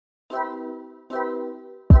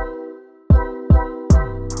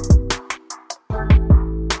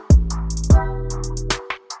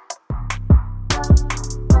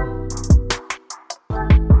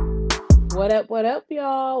What up,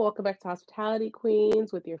 y'all? Welcome back to Hospitality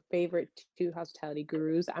Queens with your favorite two hospitality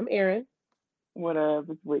gurus. I'm Erin. What up?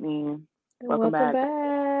 It's Whitney. And Welcome welcome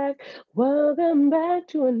back. back. Welcome back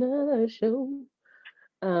to another show.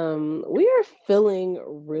 We are feeling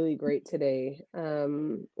really great today.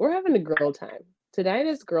 We're having a girl time. Tonight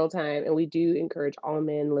is girl time, and we do encourage all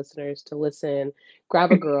men listeners to listen.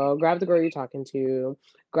 Grab a girl, grab the girl you're talking to,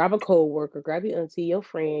 grab a coworker, grab your auntie, your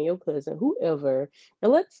friend, your cousin, whoever,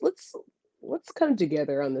 and let's come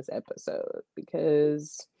together on this episode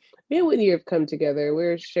because me and Whitney have come together.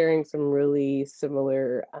 We're sharing some really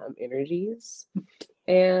similar energies,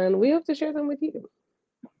 and we hope to share them with you.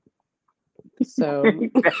 So,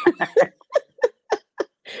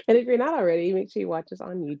 and if you're not already, make sure you watch us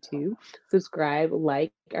on YouTube, subscribe,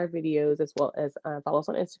 like our videos, as well as follow us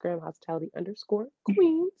on Instagram,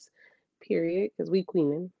 hospitality_queens, period, because we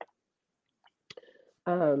queening.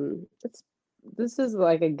 It's This is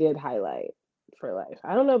like a good highlight for life.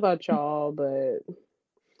 I don't know about y'all, but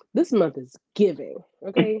this month is giving,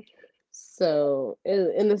 okay? So,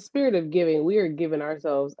 in the spirit of giving, we are giving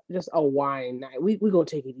ourselves just a wine night. We gonna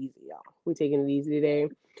take it easy, y'all. We taking it easy today.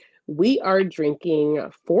 We are drinking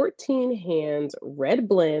 14 Hands Red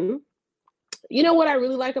Blend. You know what I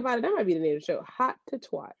really like about it? That might be the name of the show. Hot to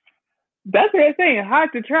Twat. That's what I'm saying. Hot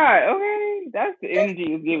to try. Okay, that's the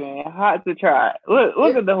energy it's giving. Hot to try.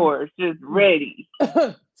 Look at the horse, just ready.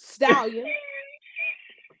 Stallion.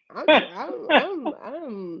 I'm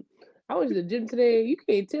I went to the gym today. You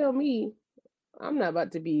can't tell me I'm not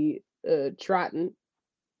about to be trotting.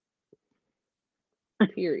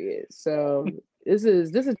 Period. So this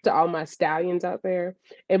is to all my stallions out there.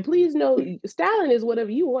 And please know stallion is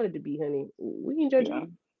whatever you want it to be, honey. We can judge Yeah.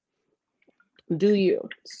 you. Do you.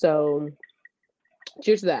 So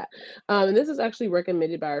cheers to that. And this is actually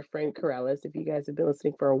recommended by our friend Corellis. If you guys have been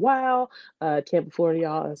listening for a while, Tampa, Florida,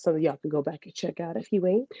 y'all, some of y'all can go back and check out if you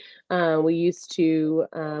ain't. We used to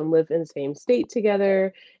live in the same state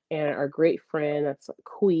together, and our great friend, that's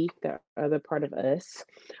Kui, the other part of us,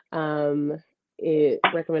 um, it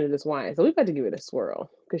recommended this wine. So we've got to give it a swirl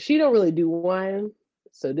because she don't really do wine.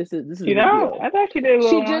 So this is a You big know, deal. I thought she did a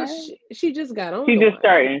little wine. She just got on She's the just wine.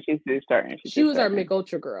 starting. She's just starting. She's She just was our starting. Mick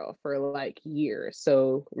Ultra girl for like years,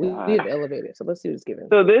 so we have God. elevated. So let's see what it's giving.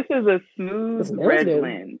 So this is a It smooth smells red good.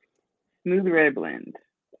 blend. Smooth red blend.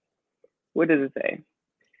 What does it say?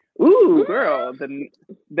 Ooh, girl,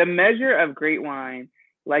 the measure of great wine,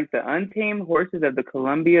 like the untamed horses of the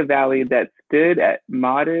Columbia Valley that stood a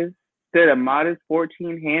modest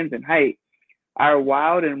 14 hands in height. Our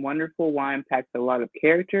wild and wonderful wine packs a lot of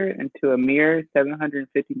character into a mere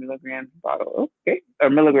 750 milligrams bottle. Okay, or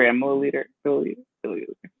milliliter.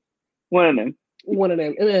 One of them. One of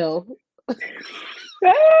them ml.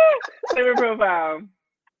 Flavor profile.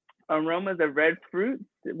 Aromas of red fruits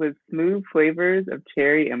with smooth flavors of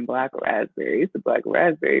cherry and black raspberry. It's a black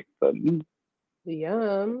raspberry for me.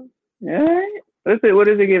 Yum. All right. Let's see. What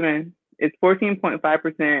is it giving? It's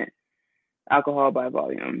 14.5% alcohol by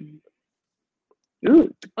volume.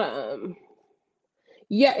 Ooh. Um.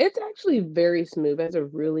 Yeah, it's actually very smooth. It has a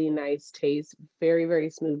really nice taste. Very, very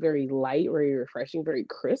smooth. Very light. Very refreshing. Very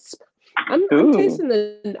crisp. Ooh. I'm tasting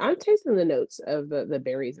the notes of the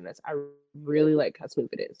berries in this. I really like how smooth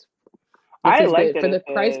it is. This is I good like for that the it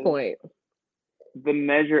price says point. the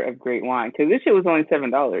measure of great wine because this shit was only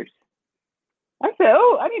 $7. I said,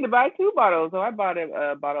 "Oh, I need to buy two bottles." So I bought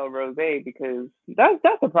a bottle of rosé because that's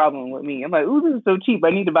the problem with me. I'm like, "Ooh, this is so cheap. I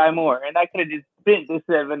need to buy more," and I could have just spent the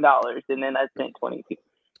 $7, and then I spent 22.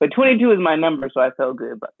 But 22 is my number, so I felt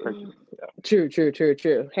good about purchasing. So.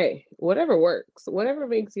 True. Hey, whatever works, whatever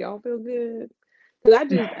makes y'all feel good. Cause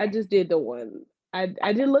I just did the one. I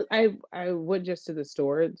did look. I went just to the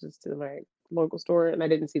store, just to my local store, and I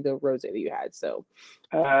didn't see the rose that you had. So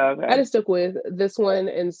I Okay. just stuck with this one.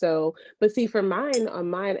 And so, but see, for mine on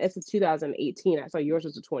mine, it's a 2018. I saw yours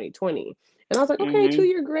was a 2020, and I was like, okay, Mhm. 2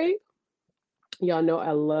 year great. Y'all know I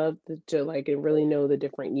love to like and really know the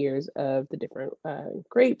different years of the different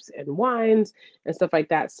grapes and wines and stuff like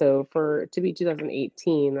that. So for to be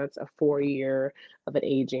 2018, that's a 4 year of an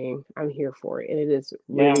aging. I'm here for it, and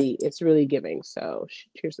Yeah, it's really giving. So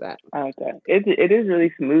cheers to that. I like that. It is really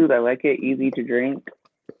smooth. I like it. Easy to drink.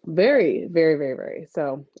 Very.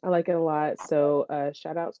 So I like it a lot. So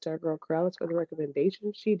shout outs to our girl Corellis for the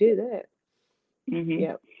recommendation. She did that. Mhm.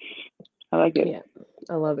 Yep, I like it. yeah,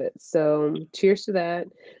 I love it. So cheers to that.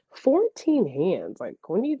 14 hands. Like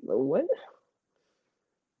when you what?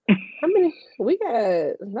 How many? We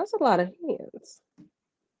got. That's a lot of hands.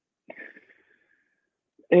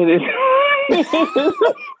 It is.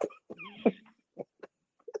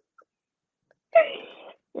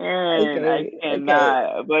 Aaron, I Okay, okay,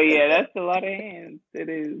 cannot. But yeah, that's a lot of hands. It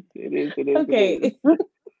is. It is. It is. It okay. is.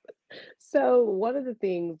 So one of the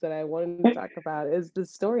things that I wanted to talk about is the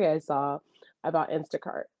story I saw about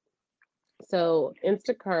Instacart. So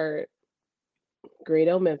Instacart, Great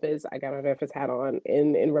Old Memphis. I got my Memphis hat on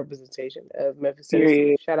in representation of Memphis, Tennessee.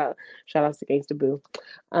 Period. Shout outs to Gangsta Boo.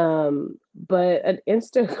 But an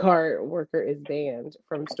Instacart worker is banned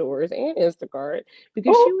from stores and Instacart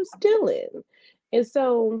because she Oh, was stealing. And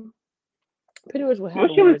so pretty much what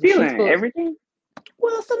what happened she was was that she's stealing? supposed Everything.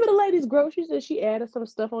 well, some of the ladies' groceries and she added some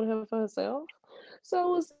stuff on her for herself.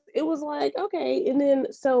 So it was like, okay. And then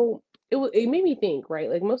so it made me think, right?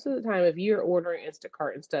 Like most of the time if you're ordering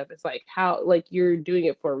Instacart and stuff, it's like how like you're doing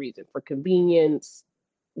it for a reason, for convenience,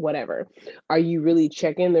 whatever. Are you really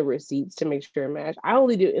checking the receipts to make sure it match? I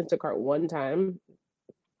only did Instacart one time.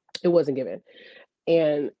 It wasn't given.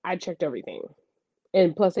 And I checked everything.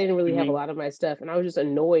 And plus, they didn't really have a Hmm. lot of my stuff, and I was just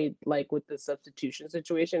annoyed, like with the substitution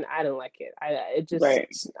situation. I didn't like it. Right.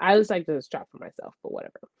 I just like to shop for myself, but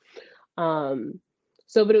whatever. Um,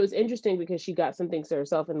 so, but it was interesting because she got some things to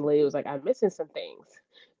herself, and the lady was like, "I'm missing some things,"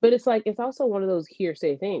 but it's like it's also one of those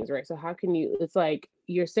hearsay things, right? So how can you? It's like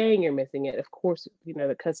you're saying you're missing it. Of course,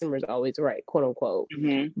 the customer's always right, quote unquote.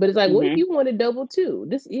 Hmm. But it's like, what if Hmm. you wanted double too?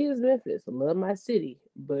 This is Memphis. I love my city,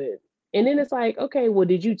 but and then it's like, okay, well,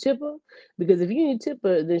 did you tip her? Because if you need to tip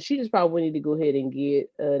her, then she just probably need to go ahead and get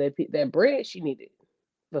that bread she needed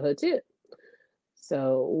for her tip.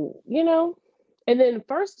 So, and then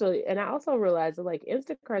firstly, and I also realized that like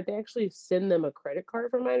Instacart, they actually send them a credit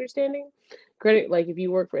card from my understanding. Credit, like if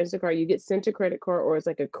you work for Instacart, you get sent a credit card or it's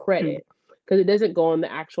like a credit because it doesn't go on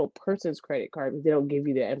the actual person's credit card because they don't give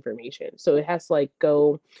you the information. So it has to like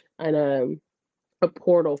go on a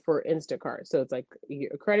portal for Instacart. So it's like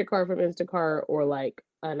a credit card from Instacart or like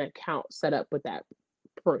an account set up with that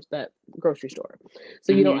grocery store.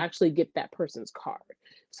 So you don't Hmm. actually get that person's card.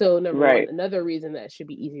 So number one, Right. another reason that should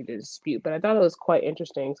be easy to dispute. But I thought it was quite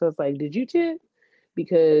interesting. So it's like, did you tip?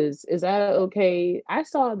 Because is that okay? I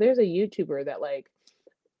saw there's a YouTuber that like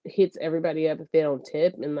hits everybody up if they don't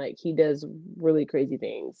tip and like he does really crazy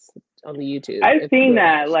things on the YouTube. I've If seen the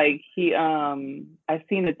that. Like I've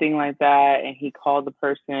seen a thing like that, and he called the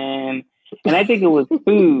person, and I think it was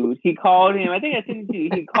food. He called him. I think I sent it to you.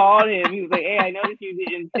 He called him. He was like, "Hey, I noticed you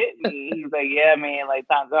didn't tip me." He was like, "Yeah, man. Like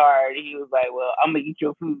times hard." He was like, "Well, I'm gonna eat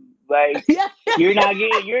your food. Like yeah.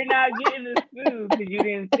 you're not getting this food because you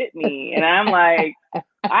didn't tip me." And I'm like,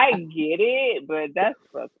 I get it, but that's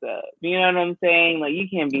fucked up. You know what I'm saying? Like you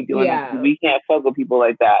can't be doing that. Yeah. We can't fuck with people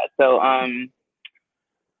like that. So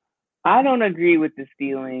I don't agree with the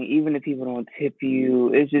stealing, even if people don't tip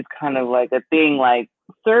you. It's just kind of like a thing like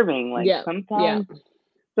serving. Like Yeah. Yeah. sometimes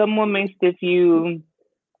someone may stiff you,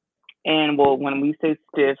 and well, when we say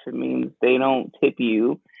stiff, it means they don't tip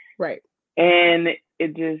you. Right. And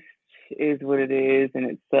it just is what it is, and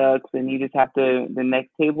it sucks. And you just have to, the next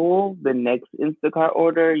table, the next Instacart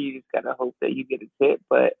order, you just got to hope that you get a tip.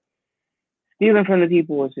 But stealing from the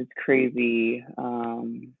people is just crazy.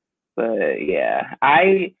 But yeah,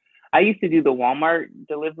 I used to do the Walmart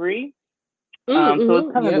delivery. So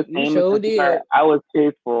it's kind of the Yep, you same as sure Instacart. did. I was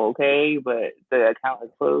faithful, okay, but the account is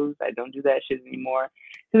closed. I don't do that shit anymore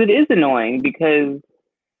because it is annoying because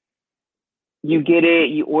you get it,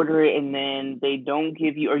 you order it, and then they don't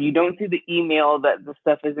give you, or you don't see the email that the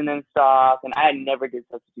stuff isn't in stock. And I never did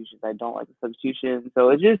substitutions. I don't like the substitution.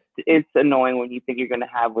 So it's annoying when you think you're going to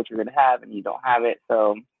have what you're going to have and you don't have it.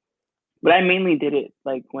 So, but I mainly did it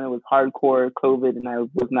like when it was hardcore COVID and I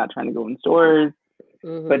was not trying to go in stores,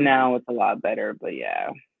 but Hmm. now it's a lot better. But yeah,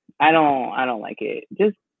 I don't like it.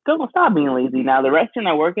 Just don't stop being lazy. Now the restaurant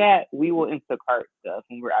I work at, we will Instacart stuff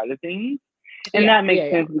when we're out of things. And Yeah, that yeah,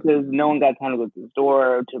 makes yeah. sense because no one got time to go to the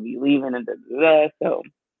store to be leaving and da da da. So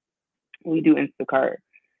we do Instacart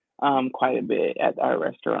quite a bit at our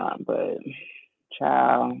restaurant. But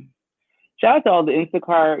ciao. Shout out to all the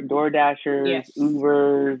Instacart, Door Dashers, Yes.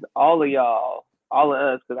 Ubers, all of y'all, all of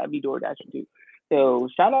us, because I be Door Dashing too. So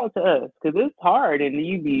shout out to us because it's hard and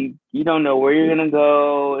you don't know where you're gonna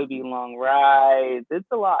go. It'd be long rides. It's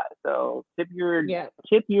a lot. So Yeah,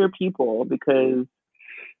 tip your people because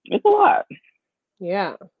it's a lot.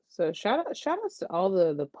 yeah. So shout outs to all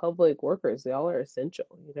the public workers. They all are essential.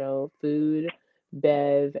 Food,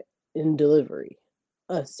 bev, and delivery,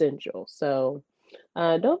 essential. So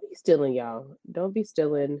don't be stealing, y'all. Don't be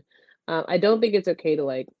stealing. I don't think it's okay to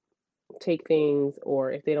like take things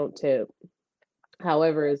or if they don't tip.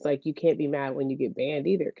 However, it's like you can't be mad when you get banned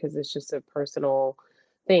either because it's just a personal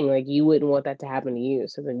thing. Like you wouldn't want that to happen to you,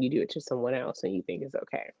 so then you do it to someone else and you think it's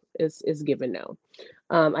okay. it's given no.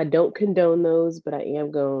 I don't condone those, but I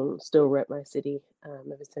am going to still rep my city,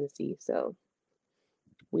 Memphis, Tennessee. So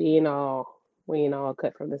we ain't all we ain't all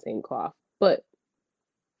cut from the same cloth. But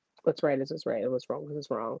what's right is what's right, and what's wrong is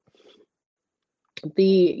what's wrong.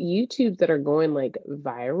 The YouTube that are going like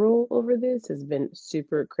viral over this has been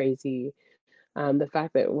super crazy. The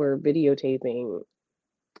fact that we're videotaping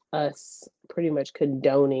us pretty much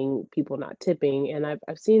condoning people not tipping. And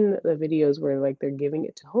I've seen the videos where like they're giving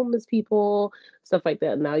it to homeless people, stuff like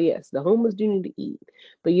that. Now, yes, the homeless do need to eat,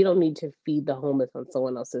 but you don't need to feed the homeless on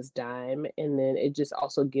someone else's dime. And then it just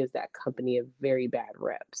also gives that company a very bad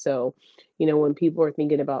rep. So, when people are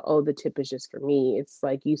thinking about, oh, the tip is just for me, it's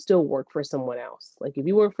like you still work for someone else. Like if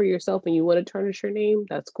you work for yourself and you want to tarnish your name,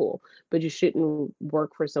 that's cool. But you shouldn't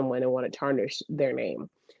work for someone and want to tarnish their name.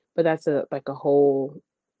 But that's a whole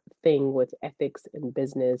thing with ethics and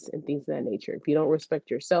business and things of that nature. If you don't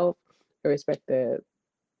respect yourself or respect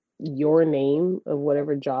your name of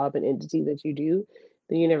whatever job and entity that you do,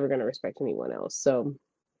 then you're never going to respect anyone else. So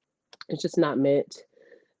it's just not meant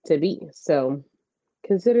to be. So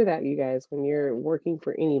consider that, you guys, when you're working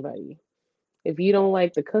for anybody. If you don't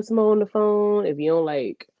like the customer on the phone, if you don't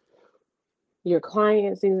like your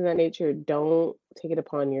clients, things of that nature, don't take it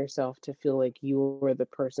upon yourself to feel like you're the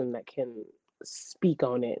person that can speak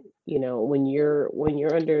on it. When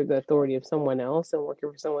you're under the authority of someone else and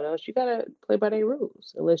working for someone else, you gotta play by their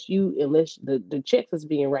rules. Unless the check is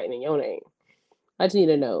being written in your name. I just need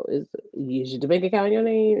to know, is your bank account in your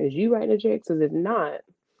name? Is you writing the checks? Because if not,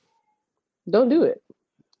 don't do it.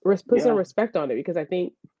 Put some Yeah. respect on it, because I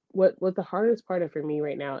think what the hardest part of for me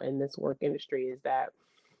right now in this work industry is that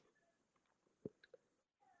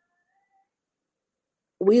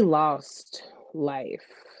we lost life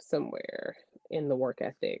somewhere in the work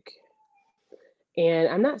ethic. And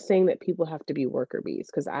I'm not saying that people have to be worker bees,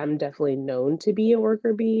 because I'm definitely known to be a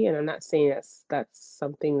worker bee, and I'm not saying that's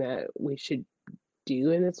something that we should do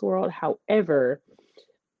in this world. However,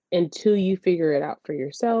 until you figure it out for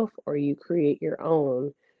yourself or you create your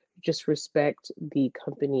own, just respect the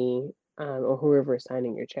company, or whoever is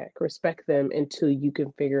signing your check. Respect them until you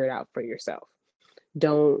can figure it out for yourself.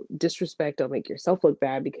 Don't disrespect, don't make yourself look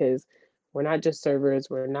bad, because we're not just servers,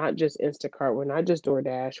 we're not just Instacart, we're not just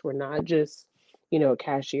DoorDash, we're not just, a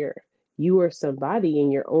cashier. You are somebody,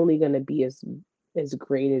 and you're only going to be as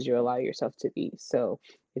great as you allow yourself to be. So,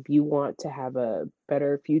 if you want to have a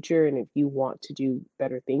better future and if you want to do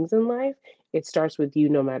better things in life, it starts with you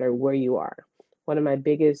no matter where you are. One of my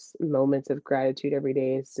biggest moments of gratitude every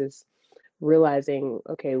day is just realizing,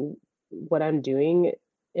 okay, what I'm doing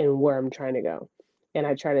and where I'm trying to go. And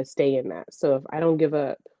I try to stay in that. So if I don't give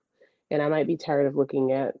up, and I might be tired of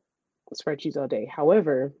looking at spreadsheets all day.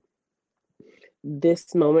 However,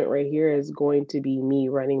 this moment right here is going to be me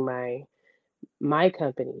running my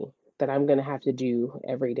company that I'm going to have to do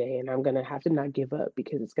every day, and I'm going to have to not give up,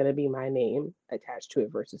 because it's going to be my name attached to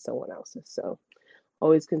it versus someone else's. So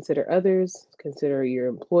always consider others, consider your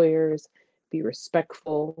employers, be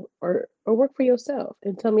respectful, or work for yourself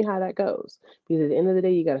and tell me how that goes. Because at the end of the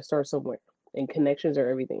day, you got to start somewhere, and connections are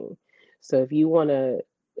everything. So if you want to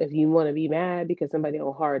be mad because somebody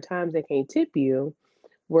on hard times they can't tip you,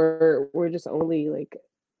 we're just only like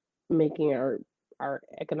making our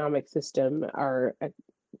economic system, our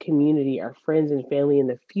community, our friends and family in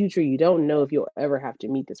the future. You don't know if you'll ever have to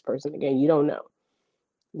meet this person again. You don't know.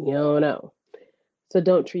 You don't know. So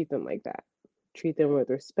don't treat them like that. Treat them with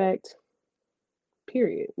respect,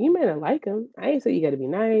 period. You may not like them. I ain't say you got to be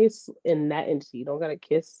nice in that entity. You don't got to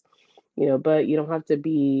kiss, but you don't have to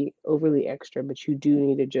be overly extra, but you do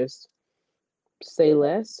need to just say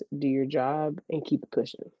less, do your job, and keep it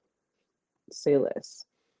pushing. Say less.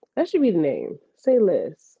 That should be the name. Say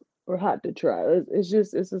less or hot to try. It's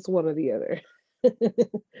just one or the other.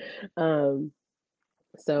 um,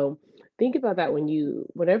 So think about that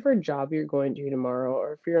whatever job you're going to do tomorrow,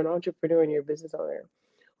 or if you're an entrepreneur and you're a business owner,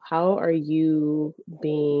 how are you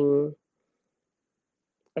being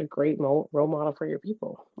a great role model for your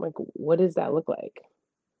people? Like, what does that look like?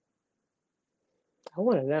 I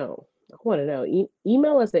want to know. I want to know.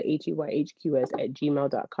 Email us at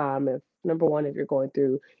heyhqs@gmail.com. If number one, if you're going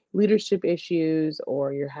through leadership issues,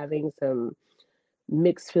 or you're having some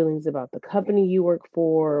mixed feelings about the company you work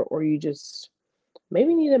for, or you just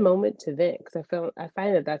maybe need a moment to vent, because I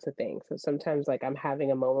find that that's a thing. So sometimes like I'm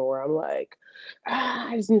having a moment where I'm like,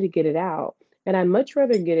 I just need to get it out. And I'd much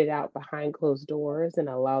rather get it out behind closed doors and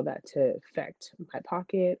allow that to affect my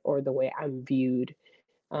pocket or the way I'm viewed,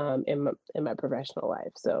 in my professional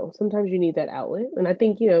life. So sometimes you need that outlet. And I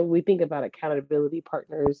think, we think about accountability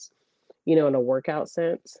partners, in a workout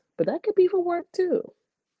sense, but that could be for work too.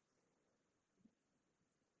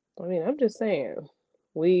 I mean, I'm just saying,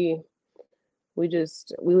 we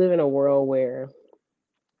we live in a world where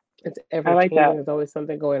it's ever I like changing. that. There's always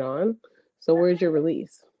something going on. So where's your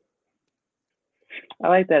release? I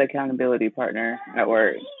like that accountability partner at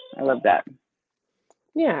work. I love that.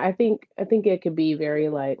 Yeah, I think it could be very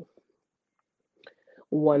like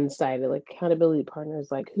one-sided. Like accountability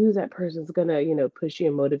partners, like who's that person's gonna, push you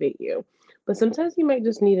and motivate you. But sometimes you might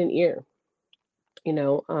just need an ear, you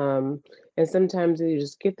know. And sometimes you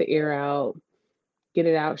just get the ear out, get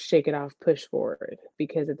it out, shake it off, push forward.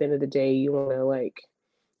 Because at the end of the day, you wanna like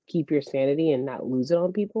keep your sanity and not lose it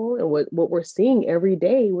on people. And what we're seeing every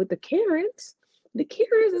day with the Karens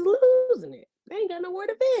is losing it. They ain't got nowhere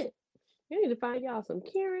to vent. You need to find y'all some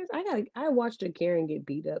Karens. I watched a Karen get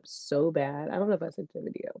beat up so bad. I don't know if I sent the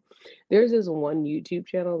video. There's this one YouTube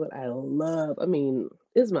channel that I love. I mean,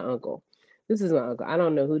 this is my uncle. This is my uncle. I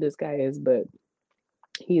don't know who this guy is, but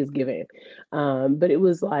he is giving. But it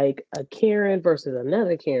was like a Karen versus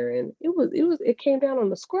another Karen. It came down on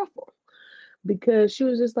the scruffle because she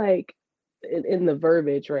was just like in the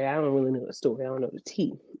verbiage, right? I don't really know the story. I don't know the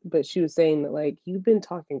tea, but she was saying that like you've been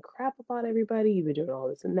talking crap about everybody, you've been doing all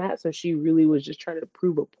this and that. So she really was just trying to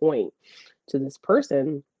prove a point to this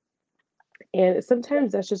person. And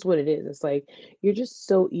sometimes that's just what it is. It's like you're just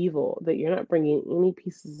so evil that you're not bringing any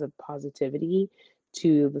pieces of positivity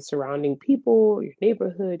to the surrounding people, your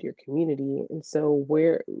neighborhood, your community. And so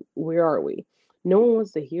where are we? No one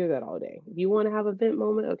wants to hear that all day. If you want to have a vent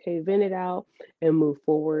moment, okay, vent it out and move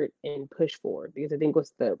forward and push forward. Because I think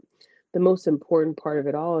what's the most important part of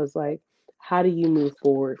it all is like, how do you move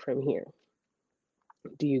forward from here?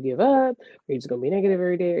 Do you give up? Are you just gonna be negative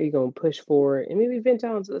every day? Are you gonna push forward and maybe vent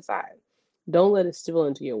out to the side? Don't let it spill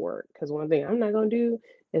into your work. Because one thing I'm not gonna do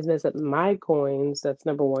is mess up my coins. That's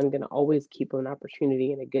number one, gonna always keep an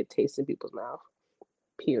opportunity and a good taste in people's mouth.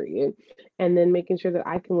 Period. And then making sure that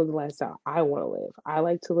I can live the lifestyle I want to live. I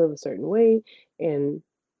like to live a certain way, and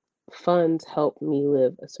funds help me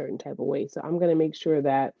live a certain type of way. So I'm going to make sure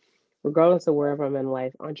that regardless of wherever I'm in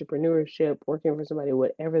life, entrepreneurship, working for somebody,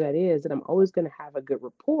 whatever that is, that I'm always going to have a good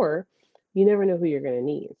rapport. You never know who you're going to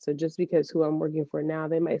need. So just because who I'm working for now,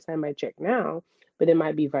 they might sign my check now, but it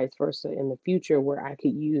might be vice versa in the future where I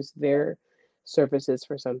could use their services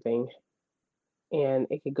for something and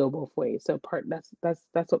it could go both ways. So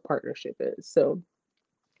that's what partnership is. So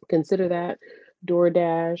consider that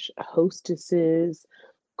DoorDash, hostesses,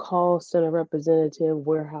 call center representative,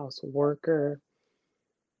 warehouse worker.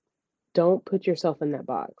 Don't put yourself in that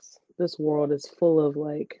box. This world is full of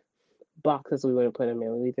like boxes we want to put them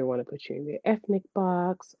in. We either want to put you in the ethnic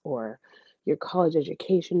box or your college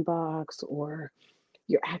education box or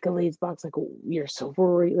your accolades box, like your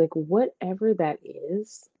sorority, like whatever that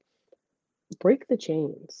is, break the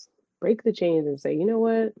chains. Break the chains and say, you know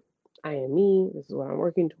what? I am me. This is what I'm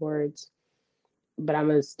working towards. But I'm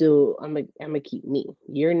gonna keep me.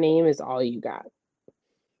 Your name is all you got.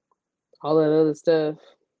 All that other stuff,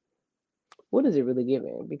 what is it really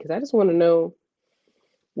giving? Because I just want to know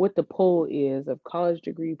what the poll is of college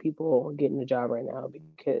degree people getting a job right now.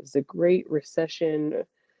 Because the great recession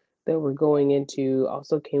that we're going into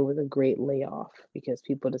also came with a great layoff because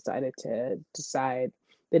people decided to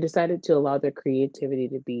allow their creativity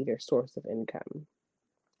to be their source of income.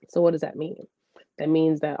 So what does that mean? That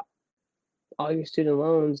means that all your student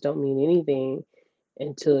loans don't mean anything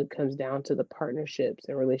until it comes down to the partnerships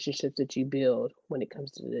and relationships that you build when it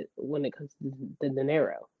comes to the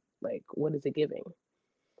dinero. Like, what is it giving?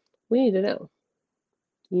 We need to know.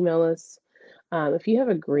 Email us if you have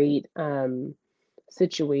a great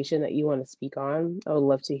situation that you want to speak on. I would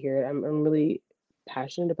love to hear it. I'm really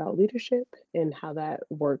passionate about leadership and how that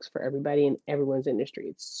works for everybody in everyone's industry.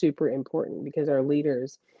 It's super important because our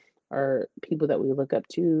leaders are people that we look up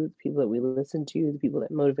to, the people that we listen to, the people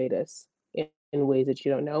that motivate us in ways that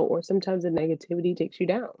you don't know, or sometimes the negativity takes you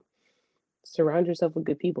down. Surround yourself with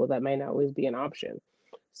good people. That might not always be an option.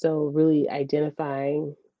 So, really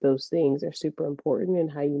identifying those things are super important in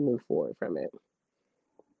how you move forward from it.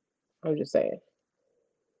 I'm just saying,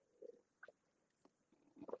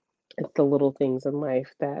 it's the little things in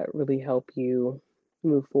life that really help you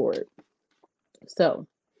move forward. So,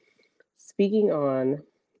 speaking on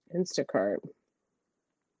Instacart,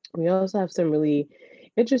 we also have some really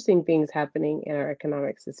interesting things happening in our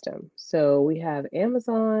economic system. So, we have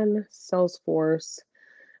Amazon, Salesforce,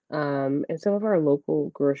 and some of our local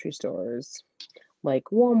grocery stores like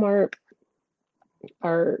Walmart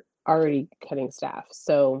are already cutting staff.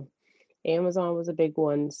 So Amazon was a big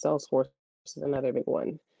one, Salesforce is another big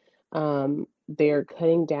one. They're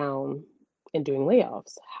cutting down and doing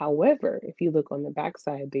layoffs. However, if you look on the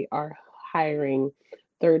backside, they are hiring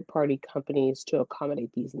third-party companies to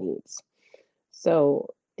accommodate these needs.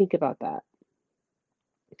 So think about that.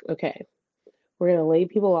 Okay, we're going to lay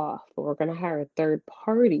people off, but we're going to hire a third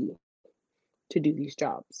party to do these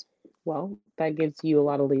jobs. Well, that gives you a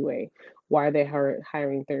lot of leeway. Why are they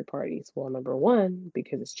hiring third parties? Well, number one,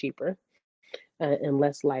 because it's cheaper and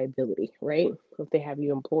less liability, right? If they have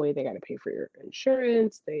you employed, they got to pay for your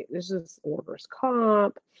insurance. There's just workers'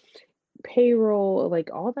 comp, payroll, like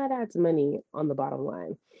all that adds money on the bottom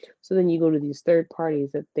line. So then you go to these third parties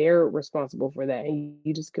that they're responsible for that, and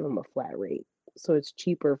you just give them a flat rate. So it's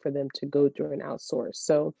cheaper for them to go through and outsource.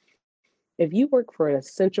 So if you work for an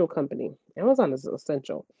essential company, Amazon is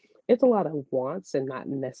essential. It's a lot of wants and not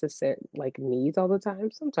necessary like needs all the time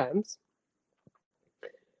sometimes.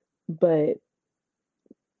 But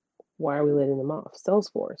why are we letting them off?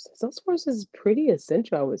 Salesforce. Salesforce is pretty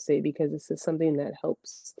essential, I would say, because this is something that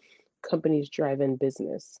helps companies drive in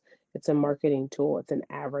business. It's a marketing tool, it's an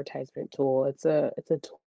advertisement tool, it's a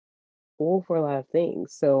tool for a lot of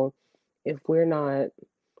things. So if we're not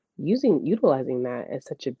utilizing that as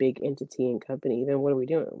such a big entity and company, then what are we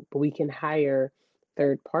doing? But we can hire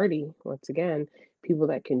third party, once again, people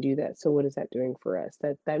that can do that. So what is that doing for us?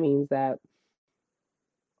 That means that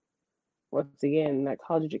once again, that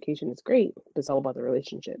college education is great, but it's all about the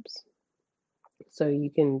relationships. So you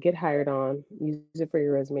can get hired on, use it for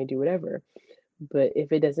your resume, do whatever. But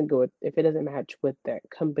if it doesn't match with that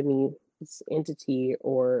company's entity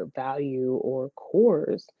or value or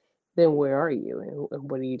cores, then where are you and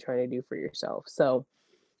what are you trying to do for yourself? So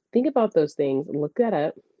think about those things, look that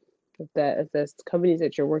up. If that's companies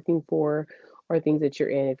that you're working for or things that you're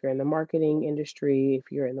in, if you're in the marketing industry,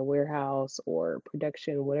 if you're in the warehouse or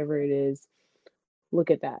production, whatever it is, look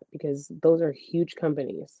at that because those are huge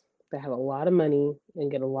companies that have a lot of money and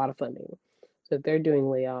get a lot of funding. So if they're doing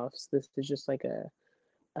layoffs, this is just like a,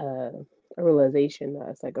 a realization that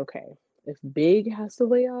it's like, okay, if big has to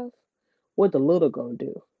lay off, what the little gonna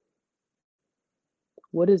do?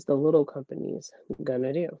 What is the little companies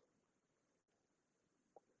gonna do?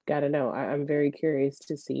 Gotta know. I'm very curious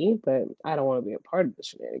to see, but I don't want to be a part of the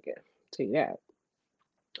shenanigan. Tell you that.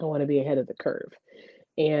 I want to be ahead of the curve.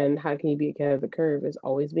 And how can you be ahead of the curve is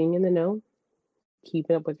always being in the know,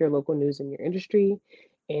 keeping up with your local news in your industry,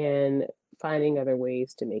 and finding other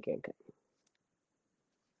ways to make income.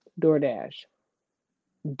 DoorDash.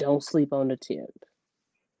 Don't sleep on the tip.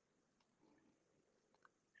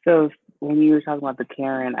 So when you were talking about the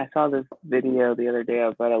Karen, I saw this video the other day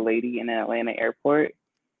about a lady in an Atlanta airport,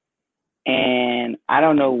 and I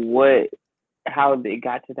don't know how it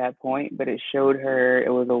got to that point, but it showed her.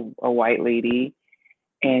 It was a white lady,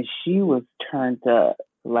 and she was turned up.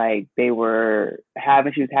 Like she was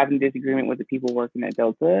having disagreement with the people working at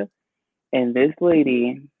Delta, and this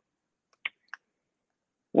lady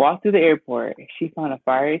walked through the airport. She found a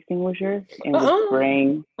fire extinguisher and was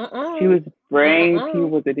spraying. She was spraying people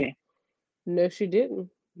with it. No, she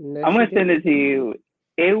didn't. No, I'm she gonna send didn't. it to you.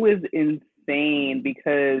 It was insane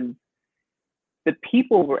because the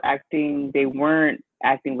people were acting. They weren't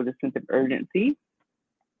acting with a sense of urgency.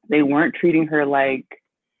 They weren't treating her like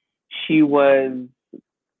she was.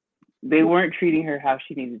 They weren't treating her how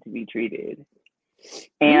she needed to be treated.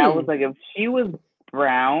 And I was like, if she was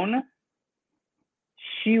brown,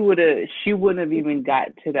 she wouldn't have even got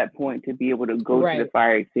to that point to be able to go to the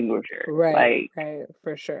fire extinguisher. Right,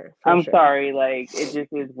 for sure. I'm sorry, like it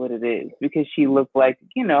just is what it is because she looked like,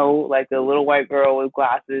 like a little white girl with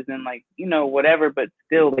glasses and like, whatever, but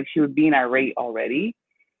still like she was being irate already.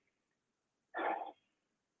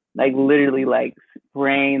 Like literally like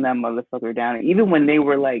spraying that motherfucker down. And even when they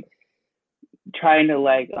were like trying to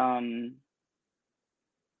like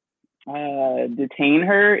detain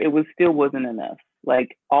her, it wasn't enough.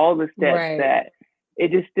 Like all the steps that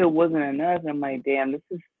it just still wasn't enough. I'm like, damn, this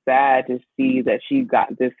is sad to see that she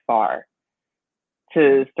got this far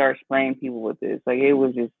to start spraying people with this. Like it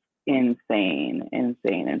was just insane. That's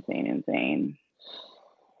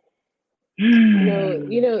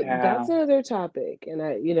another topic. And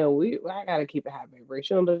I gotta keep a high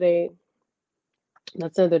vibration today.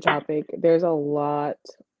 That's another topic. There's a lot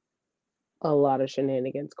of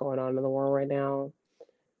shenanigans going on in the world right now.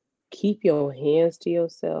 Keep your hands to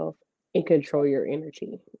yourself and control your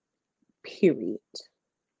energy. Period.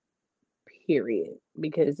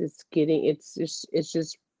 Because it's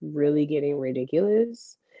just really getting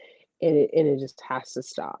ridiculous and it just has to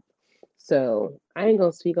stop. So I ain't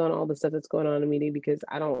gonna speak on all the stuff that's going on in the media because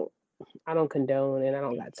I don't condone and I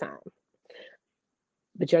don't got time.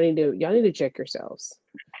 But y'all need to check yourselves.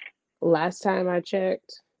 Last time I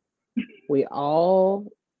checked, we all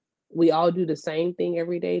do the same thing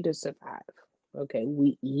every day to survive. Okay,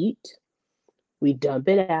 we eat, we dump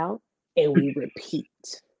it out, and we repeat.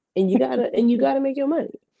 And you gotta make your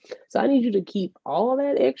money. So I need you to keep all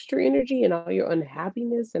that extra energy and all your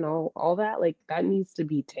unhappiness and all that, like, that needs to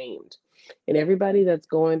be tamed. And everybody that's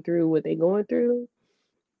going through what they going through,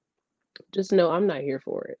 just know I'm not here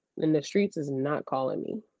for it. And the streets is not calling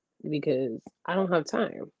me because I don't have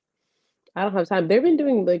time. I don't have time. They've been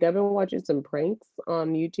doing, like, I've been watching some pranks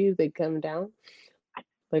on YouTube. They come down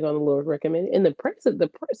like on the Lord recommended, and the pranks,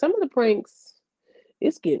 some of the pranks,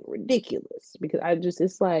 it's getting ridiculous because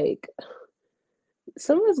it's like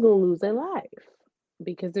someone's gonna lose their life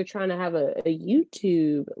because they're trying to have a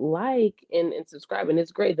YouTube like and subscribe, and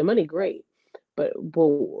it's great. The money great, but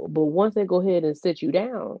once they go ahead and sit you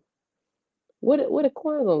down, what a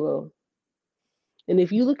coin gonna go? And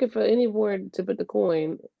if you looking for anywhere to put the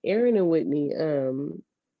coin, Aaron and Whitney,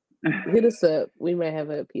 hit us up. We might have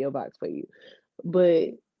a PO box for you,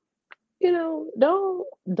 but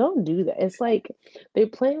don't do that. It's like they're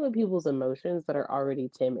playing with people's emotions that are already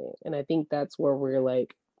timid, and I think that's where we're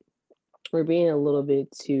being a little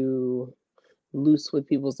bit too loose with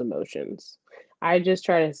people's emotions. I just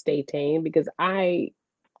try to stay tame because I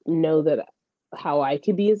know that how I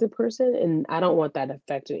could be as a person, and I don't want that to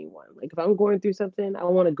affect anyone. Like if I'm going through something, I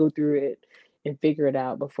want to go through it and figure it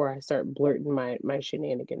out before I start blurting my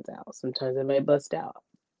shenanigans out. Sometimes I might bust out,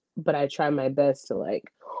 but I try my best to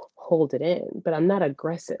like hold it in. But I'm not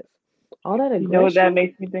aggressive. All that You know what that aggression.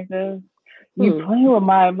 makes me think of? You playing with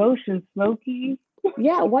my emotions, Smokey.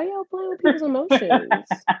 Yeah, why y'all playing with people's emotions?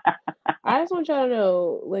 I just want y'all to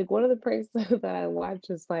know, like, one of the pranks that I watch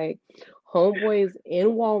is like homeboys in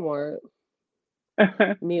Walmart,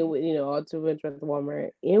 me and all two of us at the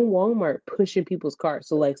Walmart in Walmart pushing people's carts.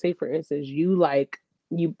 So, like, say for instance, you like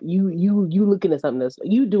you looking at something that's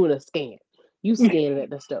you doing a scan, you scanning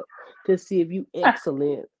at the store to see if you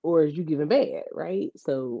excellent or is you giving bad, right?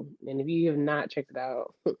 So, and if you have not checked it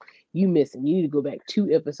out, you missing. You need to go back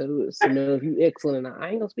 2 episodes to know if you excellent or not. I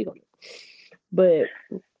ain't gonna speak on it, but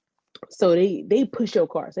so they push your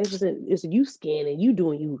cars. They just it's you scanning, you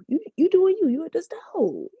doing you doing you at the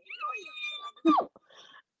stove.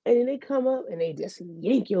 And then they come up and they just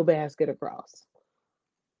yank your basket across.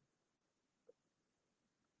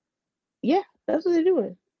 Yeah, that's what they're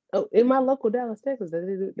doing. Oh, in my local Dallas, Texas,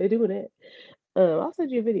 they're doing that. I'll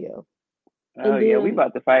send you a video. Oh yeah, we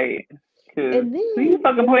about to fight. Cause And who you then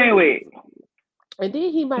fucking playing with? and then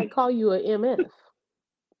he might call you a MF.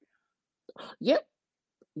 Yep,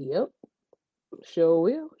 yep, sure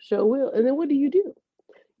will. And then what do?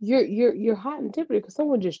 You're hot and tempered because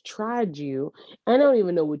someone just tried you. I don't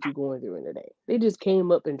even know what you're going through in the day. They just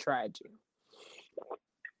came up and tried you.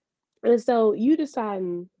 And so you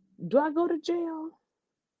deciding, do I go to jail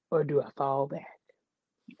or do I fall back?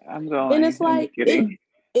 I'm And going. it's I'm just like kidding.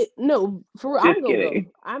 it no, for real, I'm Just gonna kidding.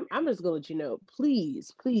 go. I'm just gonna let you know.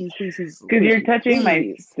 Please, please, please, please, Cause please, you're touching my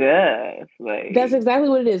please. stuff. That's Like exactly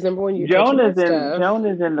what it is. Number one, you're touching Joan my is in stuff. Joan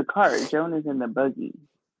is in the cart. Joan is in the buggy.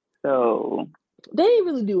 So They ain't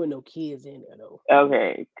really doing no kids in there though.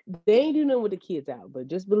 okay. They ain't doing nothing with the kids out, but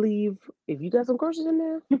just believe if you got some courses in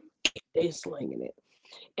there, they slinging it.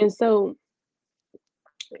 And so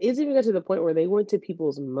it's even got to the point where they went to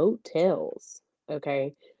people's motels,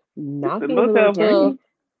 okay, The knocking on the motel for motel, me.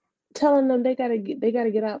 telling them they gotta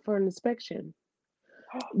get out for an inspection.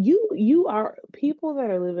 You are people that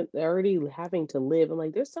are living already having to live, and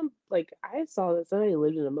like there's some like I saw that somebody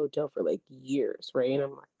lived in a motel for like years, right? And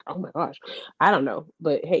I'm like, oh my gosh, I don't know,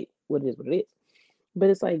 but hey, what it is, what it is. But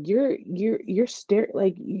it's like you're staring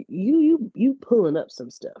like you pulling up some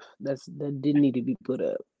stuff that didn't need to be put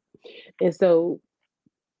up, and so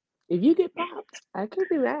if you get popped, I can't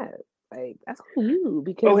be mad. Like that's on you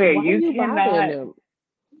because Okay, why are you you bothering cannot. them?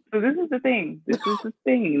 So this is the thing. This is the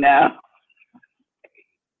thing now.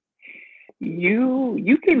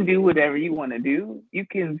 You can do whatever you want to do. You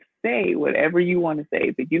can say whatever you want to say,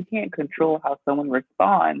 but you can't control how someone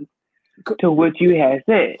responds to what you have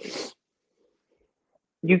said.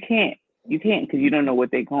 You can't. You can't because you don't know what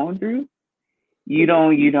they're going through. You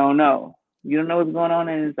don't know. You don't know what's going on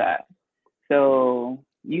inside. So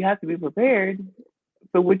you have to be prepared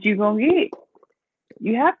for what you're gonna get.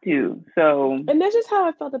 You have to. So And that's just how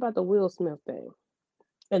I felt about the Will Smith thing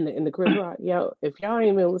and the Chris Rock. Yo, if y'all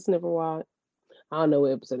ain't been listening for a while, I don't know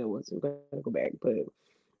what episode it was. We're gonna go back, but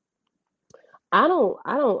I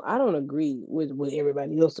don't agree with what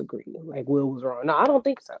everybody else agree. Like Will was wrong. No, I don't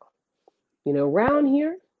think so. Around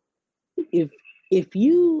here, if if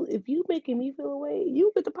you making me feel away,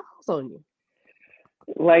 you get the pause on you.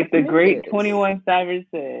 like That's the great Memphis. 21 Savage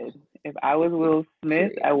said, if I was Will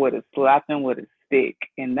Smith, Period. I would have slapped him with a stick.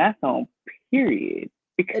 And that's on period.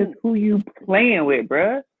 Because And who you playing with,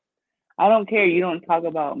 bruh? I don't care. You don't talk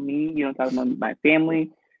about me. You don't talk about my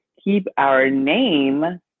family. Keep our name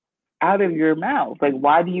out of your mouth. Like,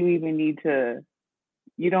 why do you even need to?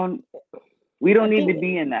 You don't. We I don't need to think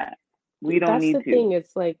be in that. We don't that's need the to. thing.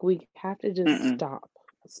 It's like we have to just Mm-mm.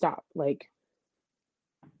 stop. Like,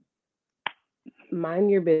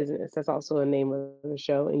 mind your business. That's also a name of the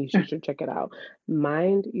show, and you should check it out.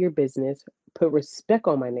 Mind your business. Put respect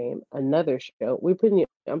on my name. Another show. I'm putting you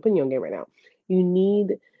on game right now. You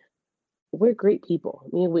need. We're great people.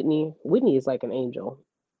 Me and Whitney. Whitney is like an angel.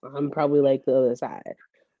 I'm probably like the other side.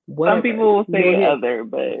 Some Whatever. people will Nor say here, other,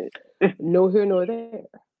 but no here nor there.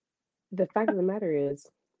 The fact of the matter is,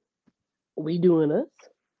 we doing us.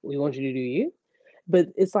 We want you to do you. But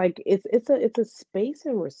it's like it's a space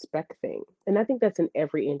and respect thing, and I think that's in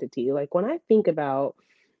every entity. Like when I think about,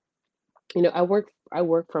 I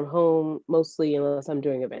work from home mostly unless I'm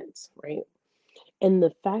doing events, right? And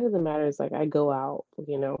the fact of the matter is, like, I go out,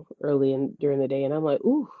 early and during the day, and I'm like,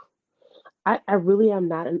 ooh, I really am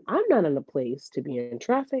not, and I'm not in a place to be in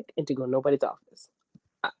traffic and to go to nobody's office.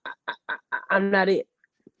 I'm not it.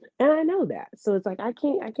 And I know that. So it's like I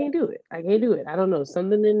can't do it. I can't do it. I don't know.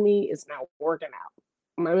 Something in me is not working out.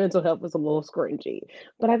 My mental health is a little scrunchy.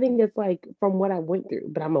 But I think it's like from what I went through,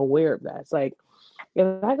 but I'm aware of that. It's like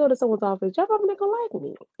if I go to someone's office, y'all probably not gonna like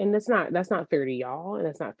me. And that's not fair to y'all and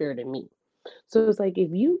that's not fair to me. So it's like if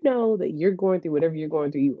you know that you're going through whatever you're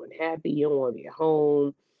going through, you unhappy, you don't want to be at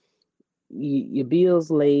home, your bills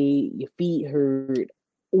late, your feet hurt,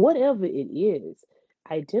 whatever it is,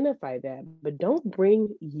 identify that, but don't bring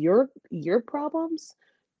your problems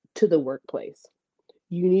to the workplace.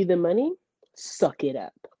 You need the money, suck it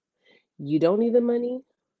up. You don't need the money,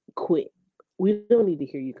 quit. We don't need to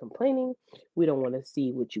hear you complaining. We don't want to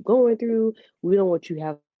see what you're going through. We don't want you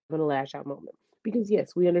having a lash out moment. Because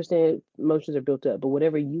yes, we understand emotions are built up, but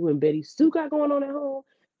whatever you and Betty Sue got going on at home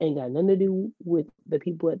ain't got nothing to do with the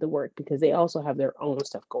people at the work because they also have their own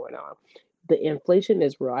stuff going on. The inflation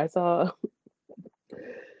is real.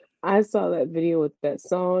 I saw that video with that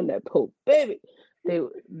song, that Pope Baby. They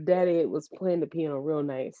Daddy was playing the piano real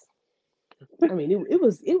nice. I mean, it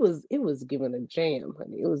was given a jam,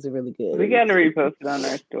 honey. It was really good. we gotta repost it on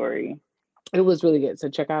our story. It was really good. So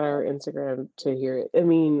check out our Instagram to hear it. I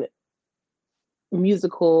mean,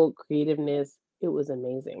 musical creativeness. It was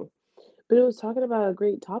amazing. But it was talking about a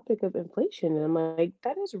great topic of inflation, and I'm like,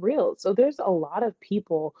 that is real. So there's a lot of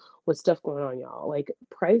people with stuff going on, y'all. Like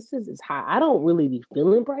prices is high. I don't really be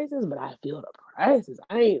feeling prices, but I feel the prices.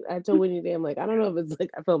 I told Winnie I'm like, I don't know if it's like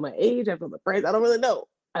I feel my age, I feel the price. I don't really know.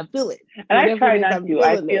 I feel it. And I Whatever try it is, not I'm to.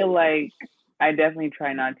 I feeling it. feel like I definitely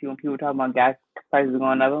try not to when people talk about gas prices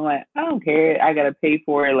going up. I'm like, I don't care. I gotta pay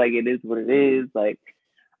for it. Like it is what it is. Like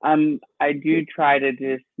I do try to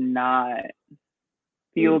just not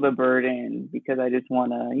feel the burden because I just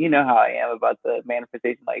wanna, you know how I am about the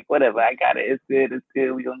manifestation, like whatever, I got it, it's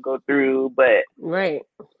good, we gonna go through. But Right.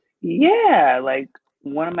 yeah, like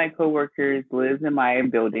one of my coworkers lives in my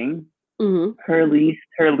building. Hmm. Her lease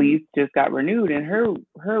just got renewed and her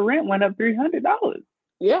rent went up $300.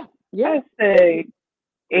 Yeah. Yeah. I say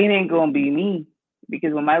it ain't gonna be me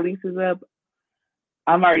because when my lease is up,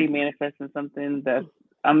 I'm already manifesting something that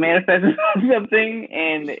I'm manifesting something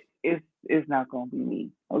and it's not gonna be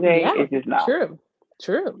me. Okay? Yeah. It's just not. True.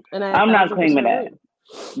 True. And I a I'm not thousand claiming percent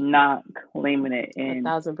that. agree. Not claiming it. A And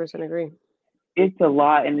 1000% agree. it's a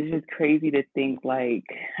lot and it's just crazy to think like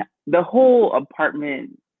the whole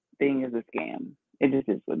apartment thing is a scam. It just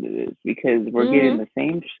is what it is because Hmm. we're getting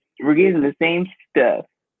the same stuff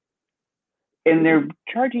and they're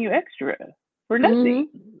charging you extra for Hmm. nothing,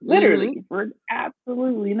 Hmm. literally for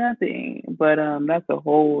absolutely nothing. But that's a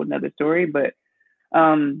whole another story. But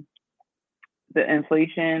um, the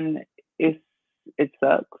inflation is it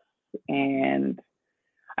sucks, and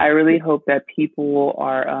I really hope that people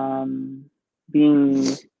are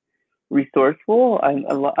being resourceful.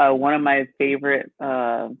 One of my favorite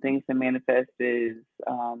things to manifest is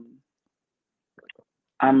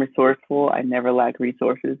I'm resourceful. I never lack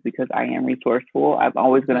resources because I am resourceful. I'm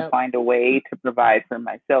always going to Yep. find a way to provide for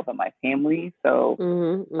myself and my family. So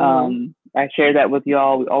Hmm. Hmm. I share that with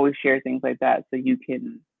y'all. We always share things like that so you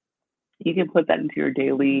can put that into your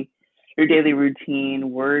daily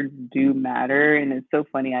routine. Words do matter, and it's so